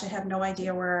gosh, I have no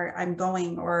idea where I'm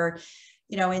going. Or,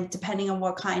 you know, and depending on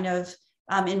what kind of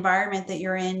environment that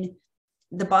you're in,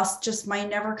 the bus just might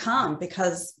never come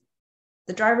because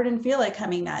the driver didn't feel like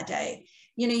coming that day.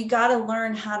 You know, you got to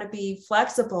learn how to be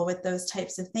flexible with those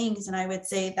types of things. And I would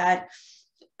say that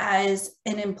as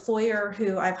an employer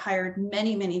who I've hired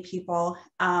many, many people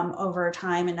over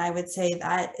time, and I would say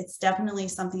that it's definitely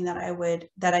something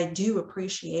that I do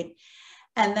appreciate.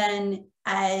 And then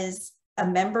as a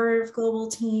member of global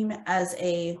team, as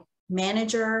a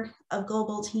manager of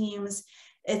global teams,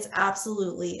 it's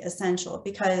absolutely essential,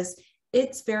 because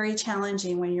it's very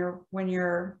challenging when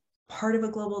you're part of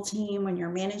a global team, when you're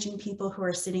managing people who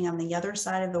are sitting on the other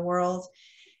side of the world.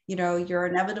 You know, you're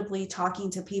inevitably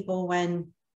talking to people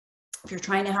if you're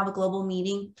trying to have a global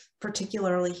meeting,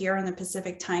 particularly here in the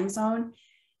Pacific time zone,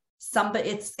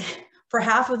 it's for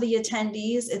half of the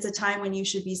attendees, it's a time when you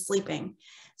should be sleeping.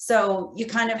 So you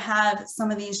kind of have some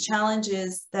of these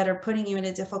challenges that are putting you in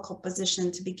a difficult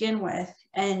position to begin with,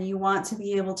 and you want to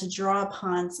be able to draw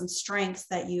upon some strengths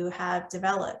that you have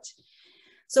developed.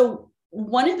 So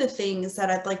one of the things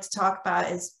that I'd like to talk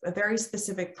about is a very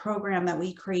specific program that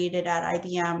we created at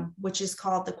IBM, which is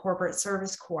called the Corporate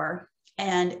Service Corps.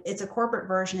 And it's a corporate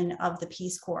version of the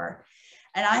Peace Corps.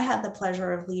 And I had the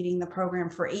pleasure of leading the program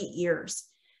for 8 years.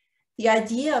 The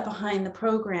idea behind the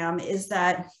program is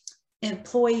that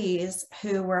employees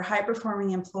who were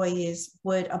high-performing employees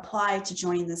would apply to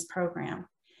join this program.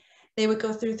 They would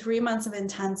go through 3 months of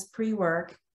intense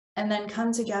pre-work and then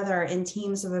come together in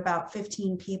teams of about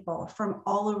 15 people from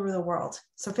all over the world.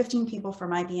 So 15 people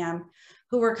from IBM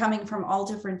who were coming from all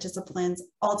different disciplines,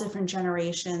 all different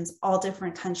generations, all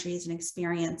different countries and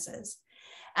experiences.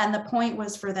 And the point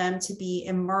was for them to be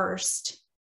immersed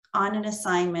on an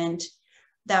assignment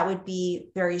that would be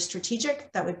very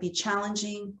strategic, that would be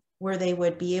challenging, where they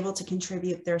would be able to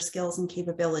contribute their skills and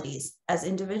capabilities as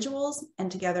individuals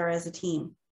and together as a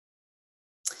team.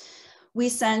 We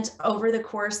sent, over the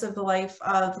course of the life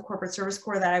of the Corporate Service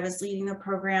Corps that I was leading the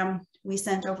program, we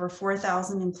sent over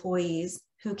 4,000 employees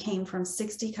who came from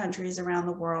 60 countries around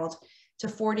the world to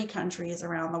 40 countries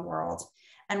around the world,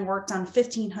 and worked on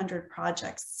 1,500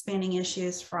 projects spanning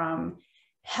issues from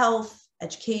health,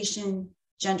 education,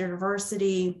 gender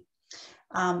diversity,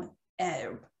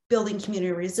 building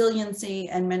community resiliency,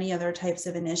 and many other types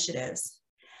of initiatives.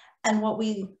 And what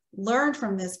we learned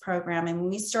from this program, and when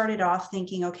we started off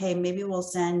thinking, okay, maybe we'll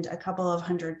send a couple of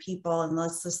hundred people and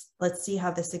let's see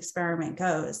how this experiment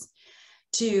goes,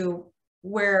 to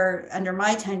where under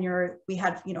my tenure, we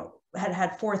had,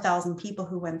 had 4,000 people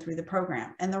who went through the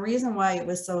program. And the reason why it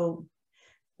was so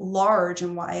large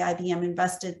and why IBM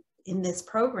invested in this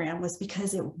program was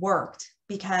because it worked,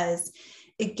 because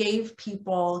it gave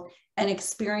people an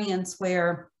experience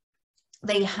where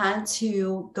they had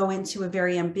to go into a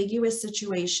very ambiguous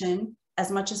situation.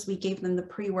 As much as we gave them the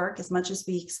pre-work, as much as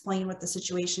we explained what the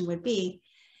situation would be,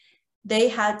 they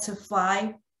had to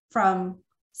fly from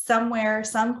somewhere,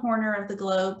 some corner of the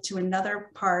globe to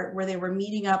another part where they were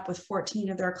meeting up with 14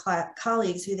 of their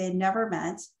colleagues who they'd never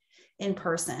met in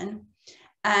person,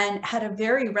 and had a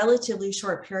very relatively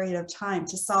short period of time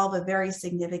to solve a very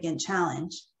significant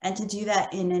challenge, and to do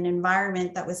that in an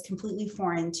environment that was completely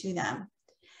foreign to them.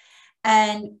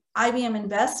 And IBM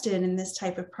invested in this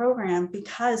type of program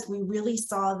because we really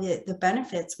saw the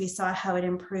benefits. We saw how it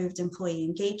improved employee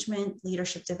engagement,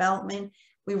 leadership development.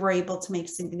 We were able to make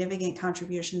significant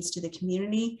contributions to the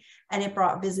community, and it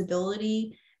brought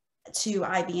visibility to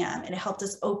IBM, and it helped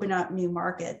us open up new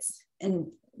markets and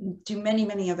do many,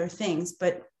 many other things.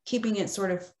 But keeping it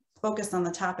sort of focused on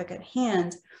the topic at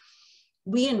hand,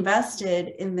 we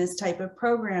invested in this type of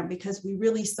program because we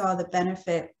really saw the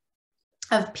benefit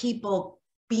of people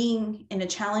being in a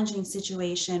challenging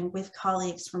situation with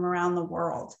colleagues from around the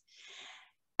world.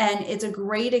 And it's a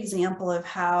great example of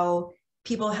how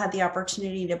people had the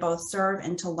opportunity to both serve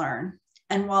and to learn.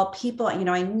 And while people,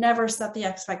 I never set the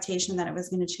expectation that it was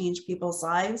going to change people's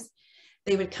lives,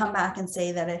 they would come back and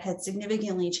say that it had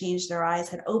significantly changed their lives,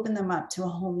 had opened them up to a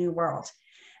whole new world.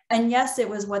 And yes, it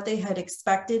was what they had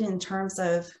expected in terms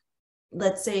of,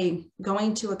 let's say,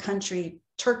 going to a country,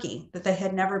 Turkey, that they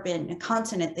had never been, a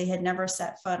continent they had never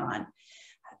set foot on.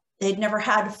 They'd never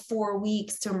had 4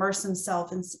 weeks to immerse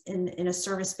themselves in a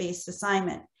service-based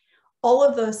assignment. All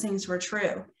of those things were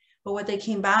true. But what they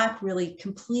came back really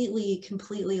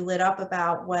completely lit up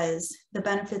about was the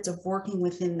benefits of working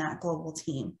within that global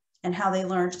team, and how they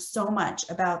learned so much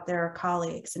about their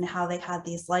colleagues, and how they had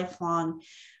these lifelong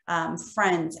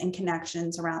friends and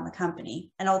connections around the company.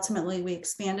 And ultimately we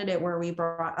expanded it where we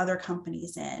brought other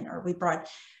companies in, or we brought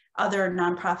other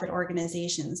nonprofit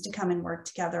organizations to come and work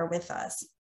together with us.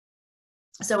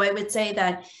 So I would say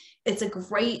that it's a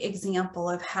great example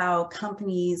of how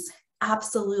companies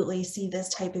absolutely see this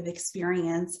type of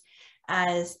experience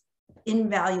as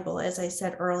invaluable, as I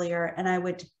said earlier. And I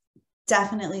would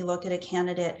definitely look at a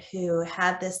candidate who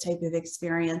had this type of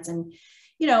experience. And,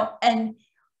 and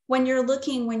when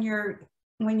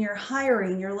you're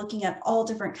hiring, you're looking at all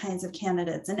different kinds of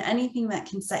candidates, and anything that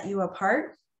can set you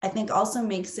apart, I think also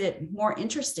makes it more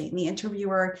interesting. The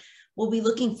interviewer will be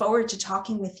looking forward to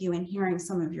talking with you and hearing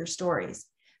some of your stories.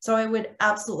 So I would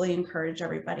absolutely encourage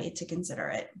everybody to consider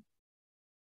it.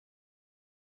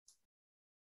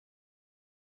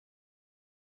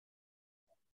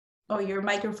 Oh, your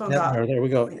microphone's off. There we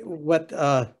go. What,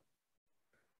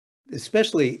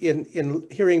 especially in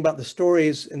hearing about the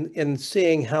stories and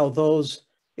seeing how those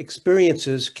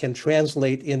experiences can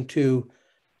translate into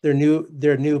their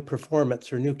new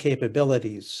performance or new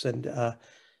capabilities. And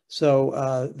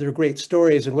so they're great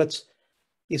stories. And what's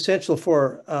essential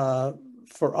for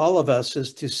all of us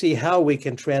is to see how we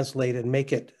can translate and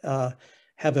make it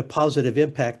have a positive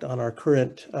impact on our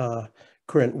current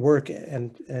work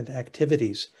and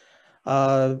activities.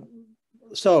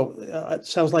 So it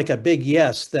sounds like a big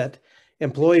yes, that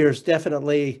employers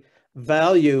definitely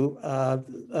value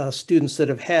students that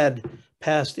have had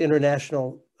past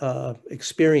international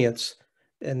experience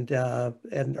and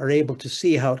are able to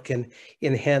see how it can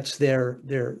enhance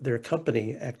their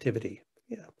company activity.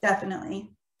 Yeah, definitely.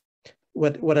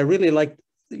 What I really like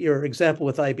your example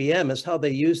with IBM is how they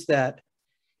use that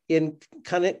in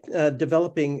kind of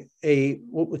developing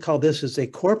what we call this is a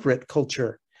corporate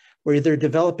culture, where they're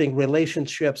developing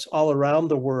relationships all around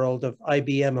the world of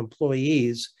IBM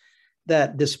employees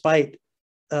that, despite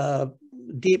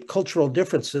deep cultural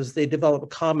differences, they develop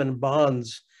common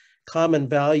bonds, common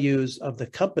values of the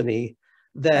company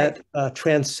that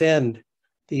transcend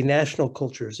the national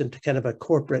cultures into kind of a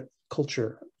corporate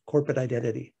culture, corporate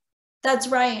identity. That's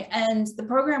right. And the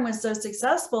program was so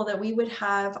successful that we would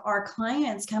have our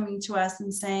clients coming to us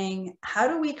and saying, how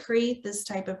do we create this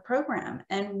type of program?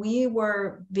 And we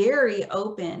were very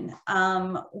open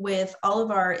with all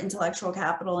of our intellectual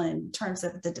capital in terms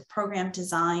of the program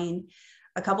design,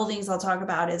 A couple things I'll talk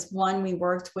about is, one, we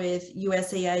worked with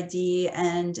USAID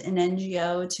and an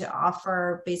NGO to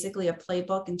offer basically a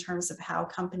playbook in terms of how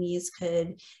companies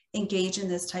could engage in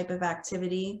this type of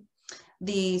activity.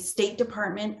 The State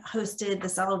Department hosted the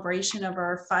celebration of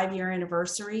our 5-year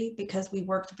anniversary because we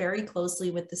worked very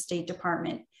closely with the State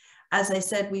Department. As I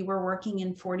said, we were working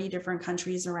in 40 different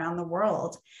countries around the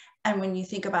world. And when you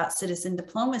think about citizen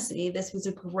diplomacy, this was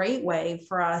a great way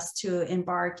for us to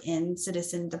embark in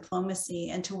citizen diplomacy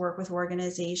and to work with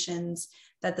organizations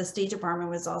that the State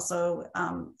Department was also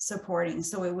supporting.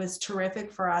 So it was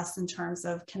terrific for us in terms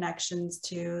of connections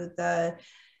to the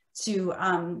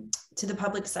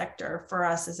public sector for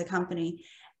us as a company.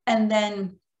 And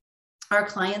then our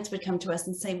clients would come to us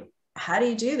and say, how do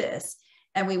you do this?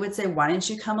 And we would say, why don't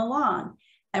you come along?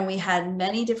 And we had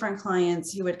many different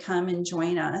clients who would come and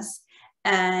join us.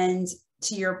 And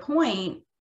to your point,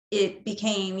 it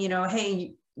became, you know,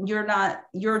 hey, you're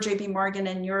JP Morgan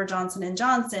and you're Johnson &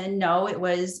 Johnson. No, it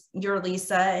was you're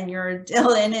Lisa and you're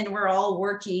Dylan, and we're all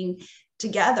working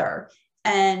together.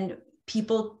 And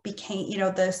people became, you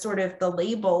know, the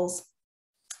labels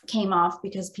came off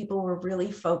because people were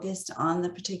really focused on the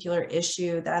particular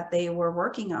issue that they were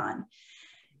working on.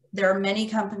 There are many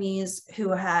companies who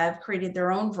have created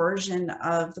their own version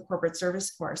of the corporate service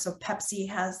corps. So Pepsi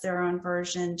has their own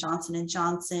version, Johnson &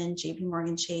 Johnson, JP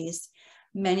Morgan Chase,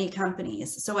 many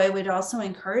companies. So I would also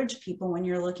encourage people, when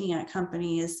you're looking at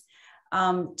companies,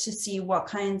 to see what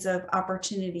kinds of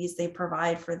opportunities they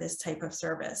provide for this type of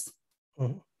service.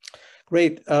 Mm-hmm.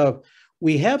 Great.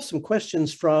 We have some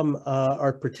questions from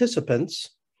our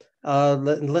participants.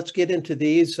 Let's get into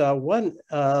these.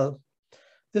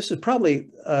 This is probably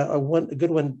a good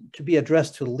one to be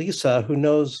addressed to Lisa, who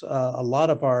knows a lot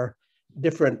of our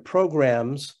different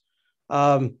programs.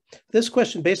 This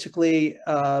question basically,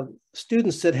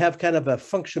 students that have kind of a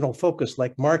functional focus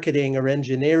like marketing or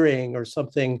engineering or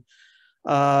something,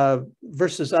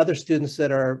 versus other students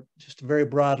that are just very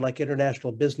broad like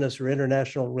international business or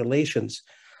international relations.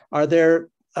 Are there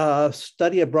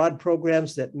study abroad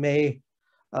programs that may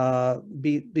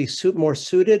be more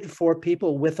suited for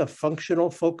people with a functional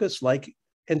focus like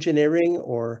engineering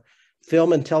or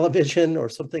film and television or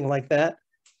something like that?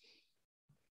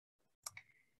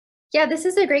 Yeah, this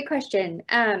is a great question.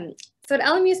 So at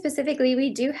LMU specifically, we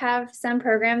do have some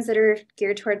programs that are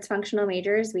geared towards functional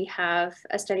majors. We have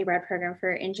a study abroad program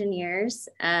for engineers,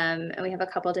 and we have a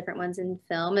couple different ones in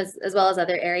film as well as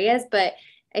other areas. But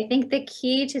I think the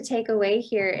key to take away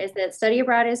here is that study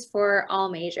abroad is for all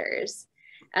majors.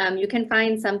 You can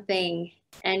find something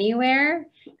anywhere,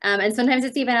 and sometimes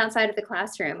it's even outside of the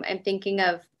classroom. I'm thinking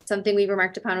of something we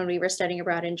remarked upon when we were studying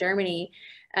abroad in Germany,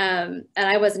 and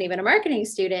I wasn't even a marketing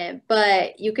student,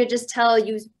 but you could just tell,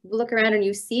 you look around and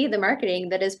you see the marketing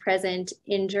that is present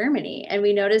in Germany, and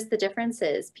we noticed the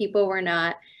differences. People were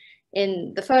not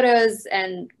in the photos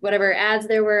and whatever ads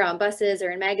there were on buses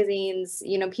or in magazines,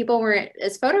 you know, people weren't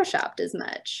as photoshopped as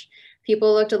much.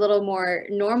 People looked a little more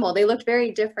normal. They looked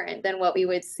very different than what we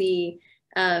would see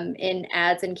in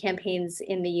ads and campaigns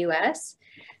in the US.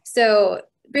 So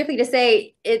briefly to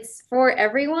say, it's for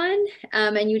everyone,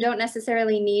 and you don't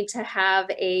necessarily need to have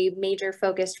a major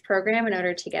focused program in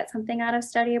order to get something out of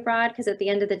study abroad, because at the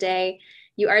end of the day,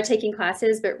 you are taking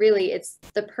classes, but really it's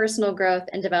the personal growth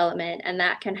and development, and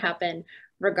that can happen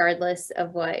regardless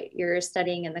of what you're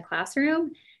studying in the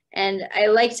classroom. And I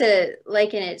like to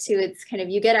liken it to, it's kind of,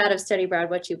 you get out of study abroad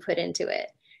what you put into it.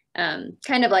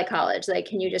 Kind of like college, like,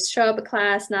 can you just show up at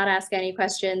class, not ask any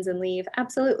questions and leave?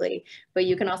 Absolutely. But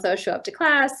you can also show up to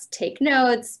class, take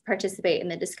notes, participate in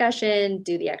the discussion,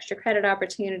 do the extra credit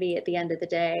opportunity at the end of the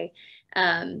day.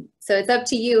 So it's up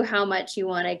to you how much you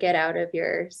want to get out of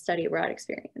your study abroad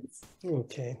experience.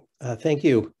 Okay, thank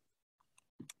you.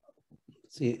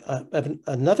 Let's see, I have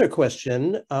another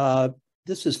question.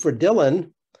 This is for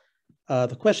Dylan.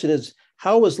 The question is,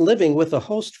 how was living with a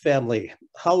host family?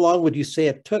 How long would you say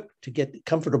it took to get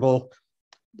comfortable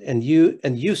and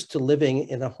used to living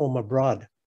in a home abroad?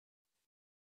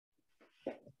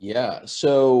 Yeah,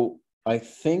 so I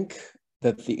think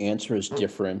that the answer is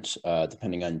different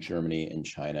depending on Germany and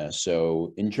China.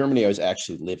 So in Germany, I was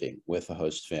actually living with a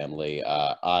host family.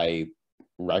 I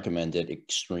recommend it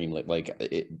extremely.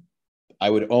 I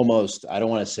would almost, I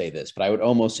don't want to say this, but I would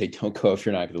almost say don't go if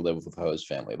you're not going to live with a host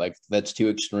family. Like, that's too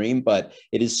extreme, but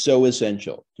it is so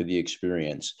essential to the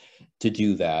experience to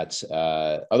do that.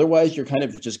 Otherwise, you're kind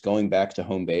of just going back to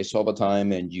home base all the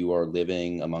time, and you are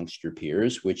living amongst your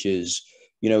peers, which is,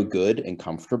 you know, good and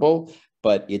comfortable,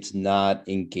 but it's not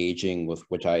engaging with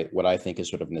what I think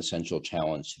is sort of an essential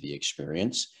challenge to the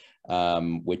experience.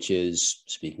 which is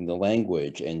speaking the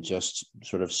language and just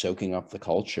sort of soaking up the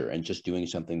culture and just doing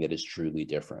something that is truly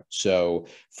different. So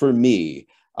for me,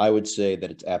 I would say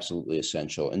that it's absolutely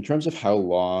essential. In terms of how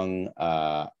long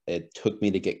it took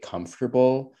me to get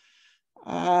comfortable,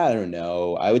 I don't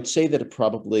know. I would say that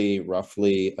probably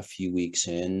roughly a few weeks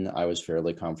in, I was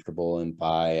fairly comfortable. And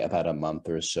by about a month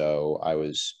or so, I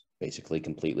was basically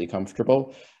completely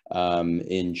comfortable.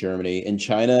 In Germany. In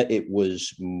China, it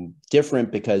was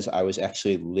different because I was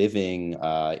actually living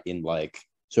in like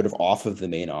sort of off of the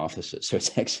main offices. So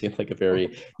it's actually like a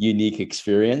very unique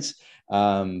experience.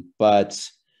 But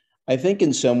I think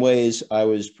in some ways I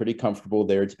was pretty comfortable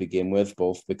there to begin with,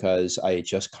 both because I had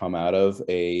just come out of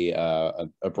a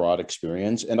broad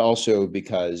experience, and also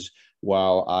because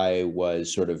while I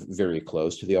was sort of very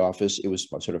close to the office, it was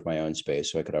sort of my own space,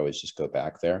 so I could always just go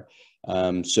back there.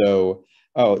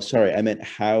 Oh, sorry, I meant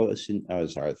how soon. Oh,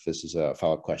 sorry, this is a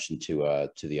follow-up question to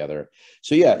the other.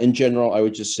 So yeah, in general, I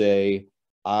would just say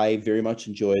I very much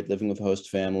enjoyed living with a host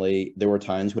family. There were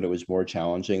times when it was more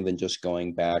challenging than just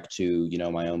going back to, you know,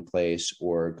 my own place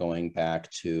or going back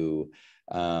to,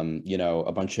 you know,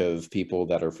 a bunch of people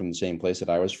that are from the same place that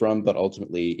I was from. But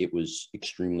ultimately, it was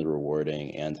extremely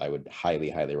rewarding, and I would highly,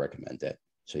 highly recommend it.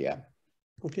 So yeah.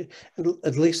 Okay,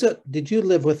 and Lisa, did you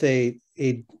live with a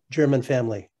German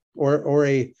family or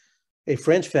a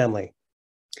French family?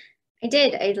 I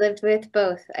did. I lived with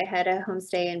both. I had a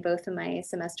homestay in both of my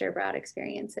semester abroad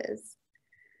experiences.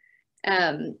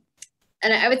 And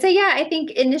I would say, yeah, I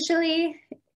think initially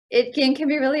it can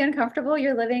be really uncomfortable.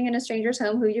 You're living in a stranger's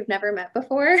home who you've never met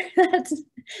before.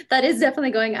 That is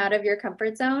definitely going out of your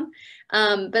comfort zone.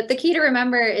 But the key to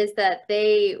remember is that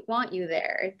they want you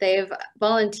there. They've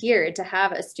volunteered to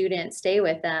have a student stay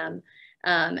with them,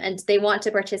 and they want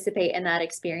to participate in that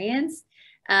experience.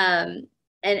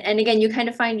 And again, you kind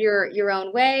of find your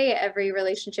own way. Every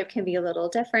relationship can be a little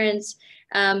different,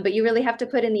 but you really have to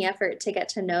put in the effort to get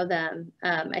to know them.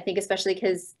 I think especially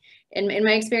because in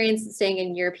my experience staying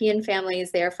in European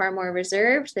families, they are far more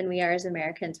reserved than we are as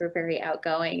Americans. We're very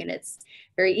outgoing, and it's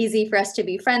very easy for us to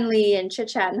be friendly and chit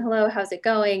chat and hello, how's it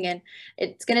going? And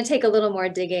it's going to take a little more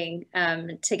digging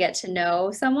to get to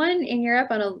know someone in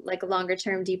Europe on a longer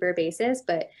term, deeper basis,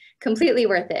 but completely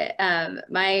worth it.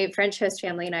 My French host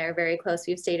family and I are very close.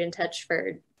 We've stayed in touch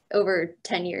for over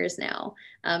 10 years now.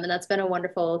 And that's been a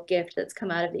wonderful gift that's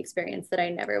come out of the experience that I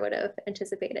never would have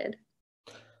anticipated.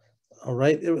 All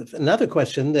right. Another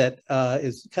question that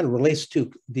is kind of relates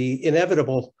to the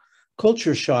inevitable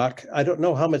culture shock. I don't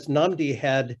know how much Nnamdi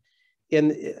had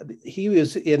he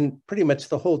was in pretty much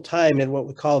the whole time in what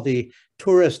we call the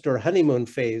tourist or honeymoon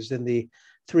phase in the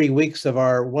 3 weeks of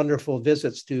our wonderful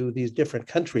visits to these different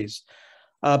countries.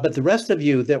 But the rest of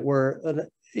you that were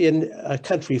in a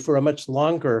country for a much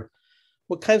longer,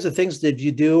 what kinds of things did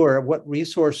you do, or what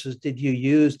resources did you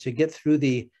use to get through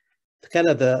the kind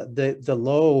of the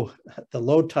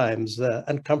low times, the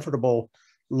uncomfortable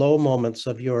low moments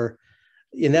of your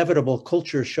inevitable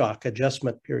culture shock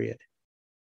adjustment period?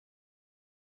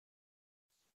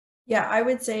 Yeah, I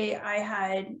would say I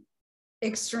had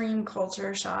extreme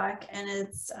culture shock, and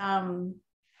it's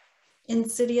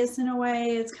insidious in a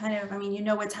way. It's kind of, I mean, you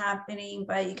know what's happening,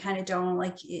 but you kind of don't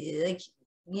like,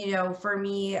 you know, for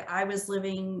me, I was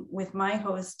living with my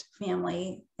host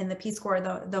family in the Peace Corps,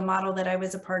 the model that I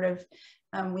was a part of.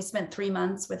 We spent 3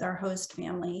 months with our host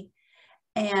family.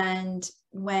 And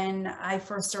when I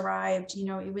first arrived, you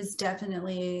know, it was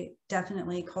definitely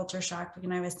culture shock.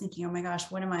 And I was thinking, oh my gosh,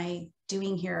 what am I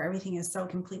doing here? Everything is so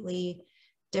completely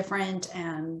different,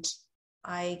 and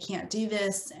I can't do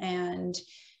this. And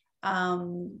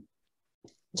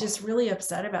just really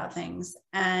upset about things.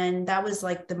 And that was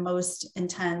like the most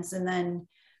intense. And then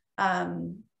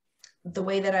the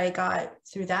way that I got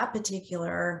through that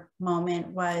particular moment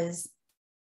was,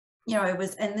 you know, it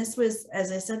was, and this was,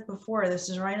 as I said before, this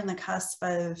was right on the cusp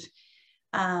of,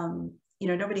 you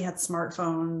know, nobody had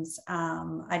smartphones.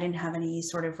 I didn't have any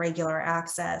sort of regular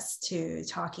access to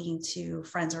talking to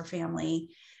friends or family.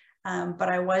 But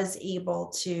I was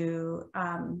able to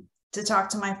talk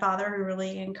to my father, who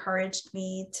really encouraged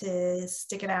me to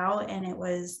stick it out. And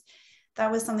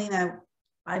that was something that,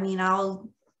 I mean, I'll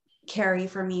carry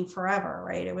for me forever,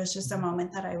 right? It was just a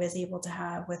moment that I was able to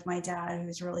have with my dad, who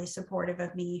was really supportive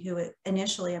of me, who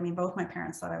initially, I mean, both my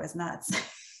parents thought I was nuts.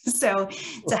 So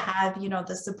to have, you know,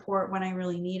 the support when I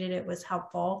really needed it was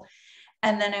helpful.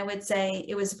 And then I would say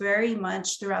it was very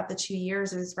much throughout the 2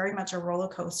 years, it was very much a roller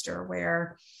coaster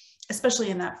where, especially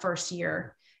in that first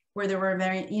year, where there were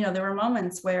there were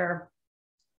moments where,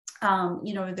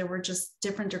 you know, there were just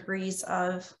different degrees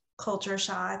of culture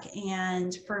shock.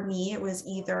 And for me, it was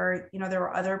either, there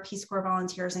were other Peace Corps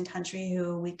volunteers in country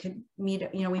who we could meet,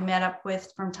 we met up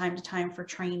with from time to time for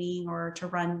training or to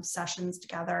run sessions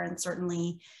together. And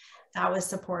certainly that was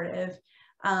supportive.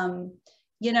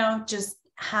 Just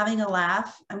having a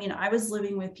laugh. I mean, I was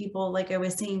living with people, like I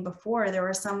was saying before, there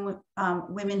were some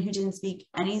women who didn't speak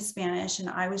any Spanish, and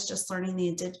I was just learning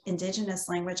the indigenous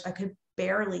language. I could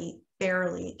barely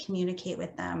communicate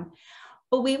with them,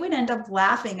 but we would end up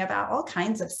laughing about all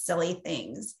kinds of silly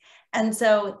things. And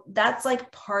so that's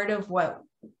like part of what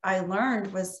I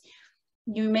learned was,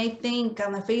 you may think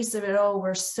on the face of it, oh,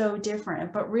 we're so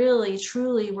different, but really,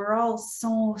 truly, we're all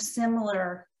so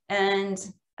similar. And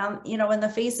in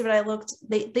the face of it, I looked,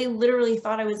 they literally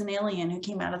thought I was an alien who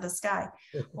came out of the sky.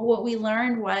 But what we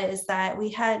learned was that we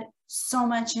had so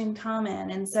much in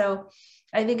common. And so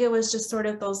I think it was just sort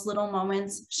of those little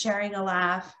moments, sharing a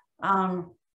laugh,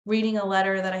 reading a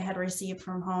letter that I had received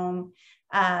from home,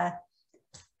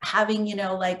 having,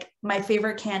 like my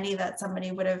favorite candy that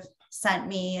somebody would have sent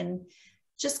me, and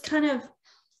just kind of,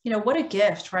 what a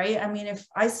gift, right? I mean, if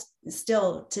I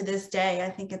still, to this day, I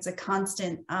think it's a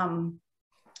constant,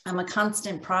 I'm a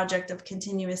constant project of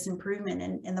continuous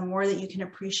improvement. And the more that you can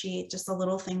appreciate just the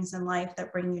little things in life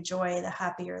that bring you joy, the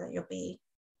happier that you'll be.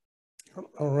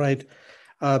 All right.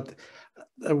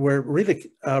 We're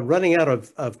really running out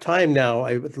of time now.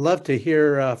 I would love to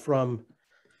hear from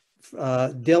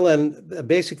Dylan.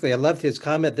 Basically, I loved his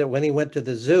comment that when he went to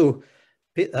the zoo,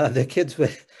 the kids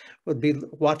would be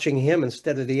watching him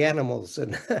instead of the animals.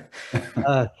 And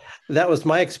that was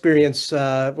my experience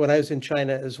when I was in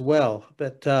China as well.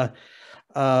 But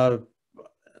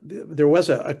there was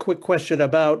a quick question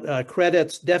about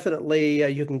credits. Definitely,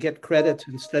 you can get credits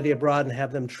and study abroad and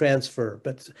have them transfer,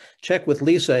 but check with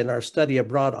Lisa in our study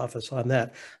abroad office on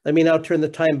that. Let me now turn the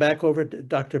time back over to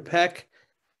Dr. Peck.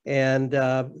 And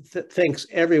thanks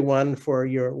everyone for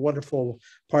your wonderful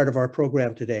part of our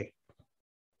program today.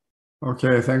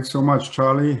 Okay, thanks so much,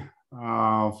 Charlie,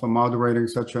 for moderating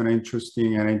such an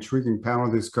interesting and intriguing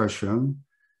panel discussion.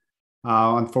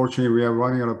 Unfortunately, we are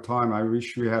running out of time. I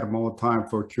wish we had more time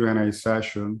for Q&A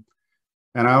session.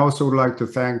 And I also would like to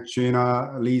thank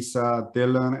Gina, Lisa,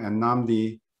 Dylan, and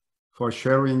Namdi for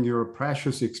sharing your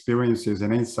precious experiences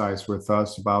and insights with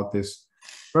us about this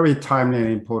very timely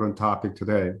and important topic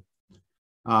today.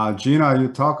 Gina, you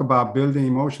talk about building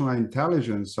emotional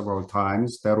intelligence several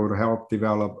times that would help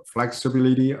develop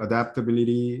flexibility,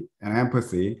 adaptability, and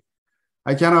empathy.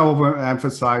 I cannot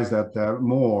overemphasize that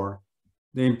more,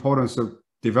 the importance of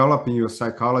developing your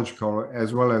psychological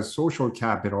as well as social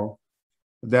capital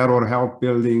that would help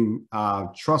building a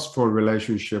trustful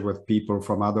relationship with people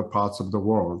from other parts of the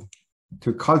world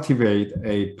to cultivate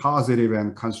a positive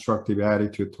and constructive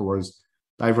attitude towards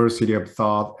diversity of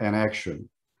thought and action.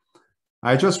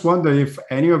 I just wonder if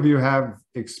any of you have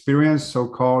experienced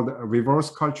so-called reverse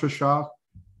culture shock,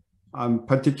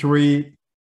 particularly,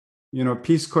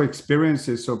 Peace Corps experience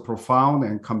is so profound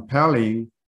and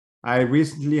compelling. I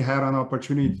recently had an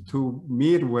opportunity to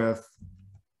meet with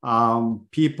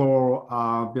people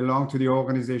belong to the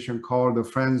organization called the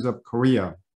Friends of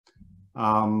Korea.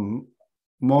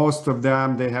 Most of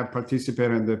them, they have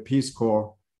participated in the Peace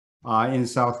Corps in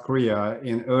South Korea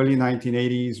in early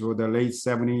 1980s or the late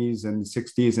 70s and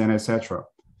 60s and etc.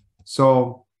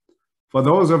 So for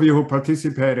those of you who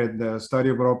participated in the study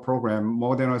abroad program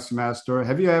more than a semester,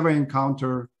 have you ever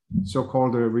encountered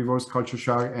so-called reverse culture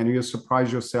shock and you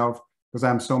surprise yourself because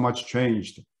I'm so much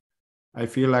changed? I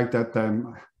feel like that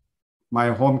my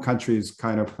home country is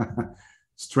kind of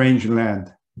strange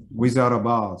land, without a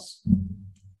boss.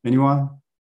 Anyone?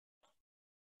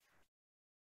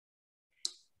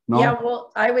 No? Yeah,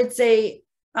 well, I would say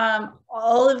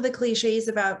all of the cliches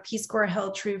about Peace Corps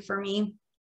held true for me.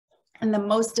 And the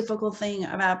most difficult thing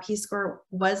about Peace Corps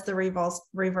was the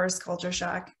reverse culture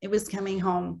shock. It was coming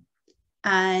home.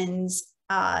 And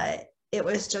it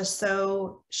was just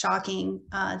so shocking,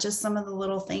 just some of the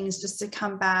little things, just to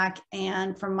come back.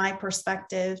 And from my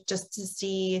perspective, just to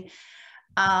see,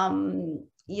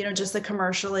 just the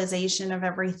commercialization of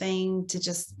everything, to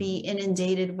just be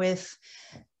inundated with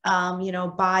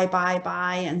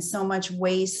buy, and so much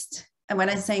waste. And when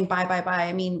I'm saying buy,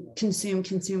 I mean consume.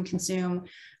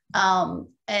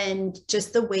 And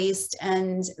just the waste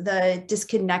and the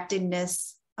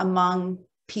disconnectedness among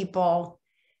people.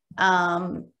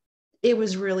 It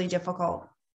was really difficult.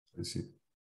 I see.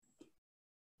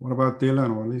 What about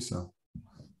Dylan or Lisa?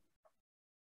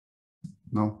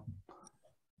 No?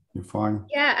 You're fine?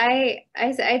 Yeah,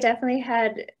 I definitely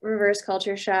had reverse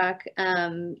culture shock.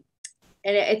 And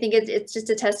I think it's just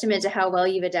a testament to how well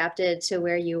you've adapted to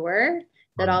where you were.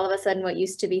 that all of a sudden what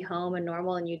used to be home and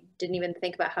normal and you didn't even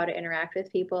think about how to interact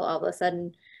with people, all of a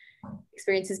sudden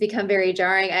experiences become very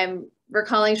jarring. I'm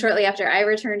recalling shortly after I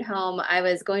returned home, I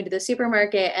was going to the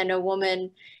supermarket and a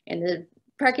woman in the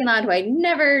parking lot who I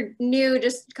never knew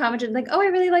just commented like, "Oh, I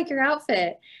really like your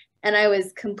outfit." And I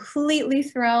was completely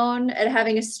thrown at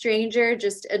having a stranger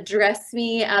just address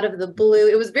me out of the blue.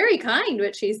 It was very kind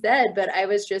what she said, but I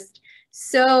was just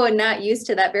so not used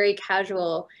to that very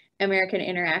casual American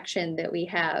interaction that we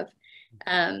have.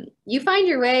 You find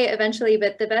your way eventually,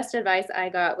 but the best advice I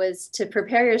got was to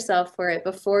prepare yourself for it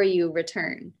before you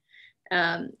return.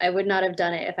 I would not have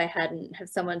done it if I hadn't have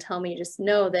someone tell me, just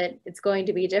know that it's going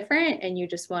to be different and you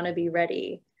just want to be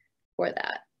ready for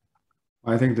that.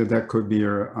 I think that could be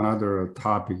another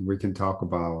topic we can talk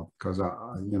about, because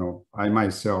you know, I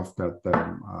myself that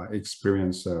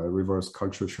experienced reverse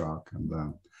culture shock,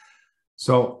 and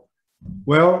so,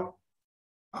 well,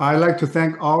 I'd like to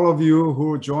thank all of you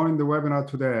who joined the webinar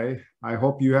today. I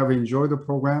hope you have enjoyed the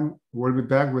program. We'll be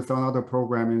back with another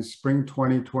program in spring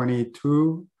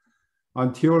 2022.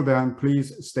 Until then,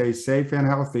 please stay safe and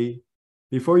healthy.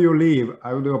 Before you leave,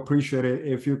 I would appreciate it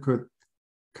if you could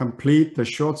complete the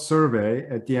short survey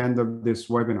at the end of this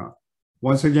webinar.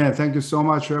 Once again, thank you so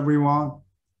much, everyone,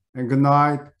 and good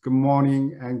night, good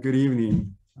morning, and good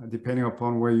evening, depending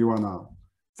upon where you are now.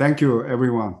 Thank you,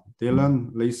 everyone. Dylan,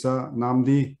 Lisa,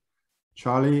 Namdi,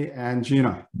 Charlie, and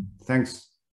Gina. Thanks.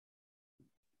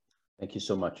 Thank you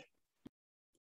so much.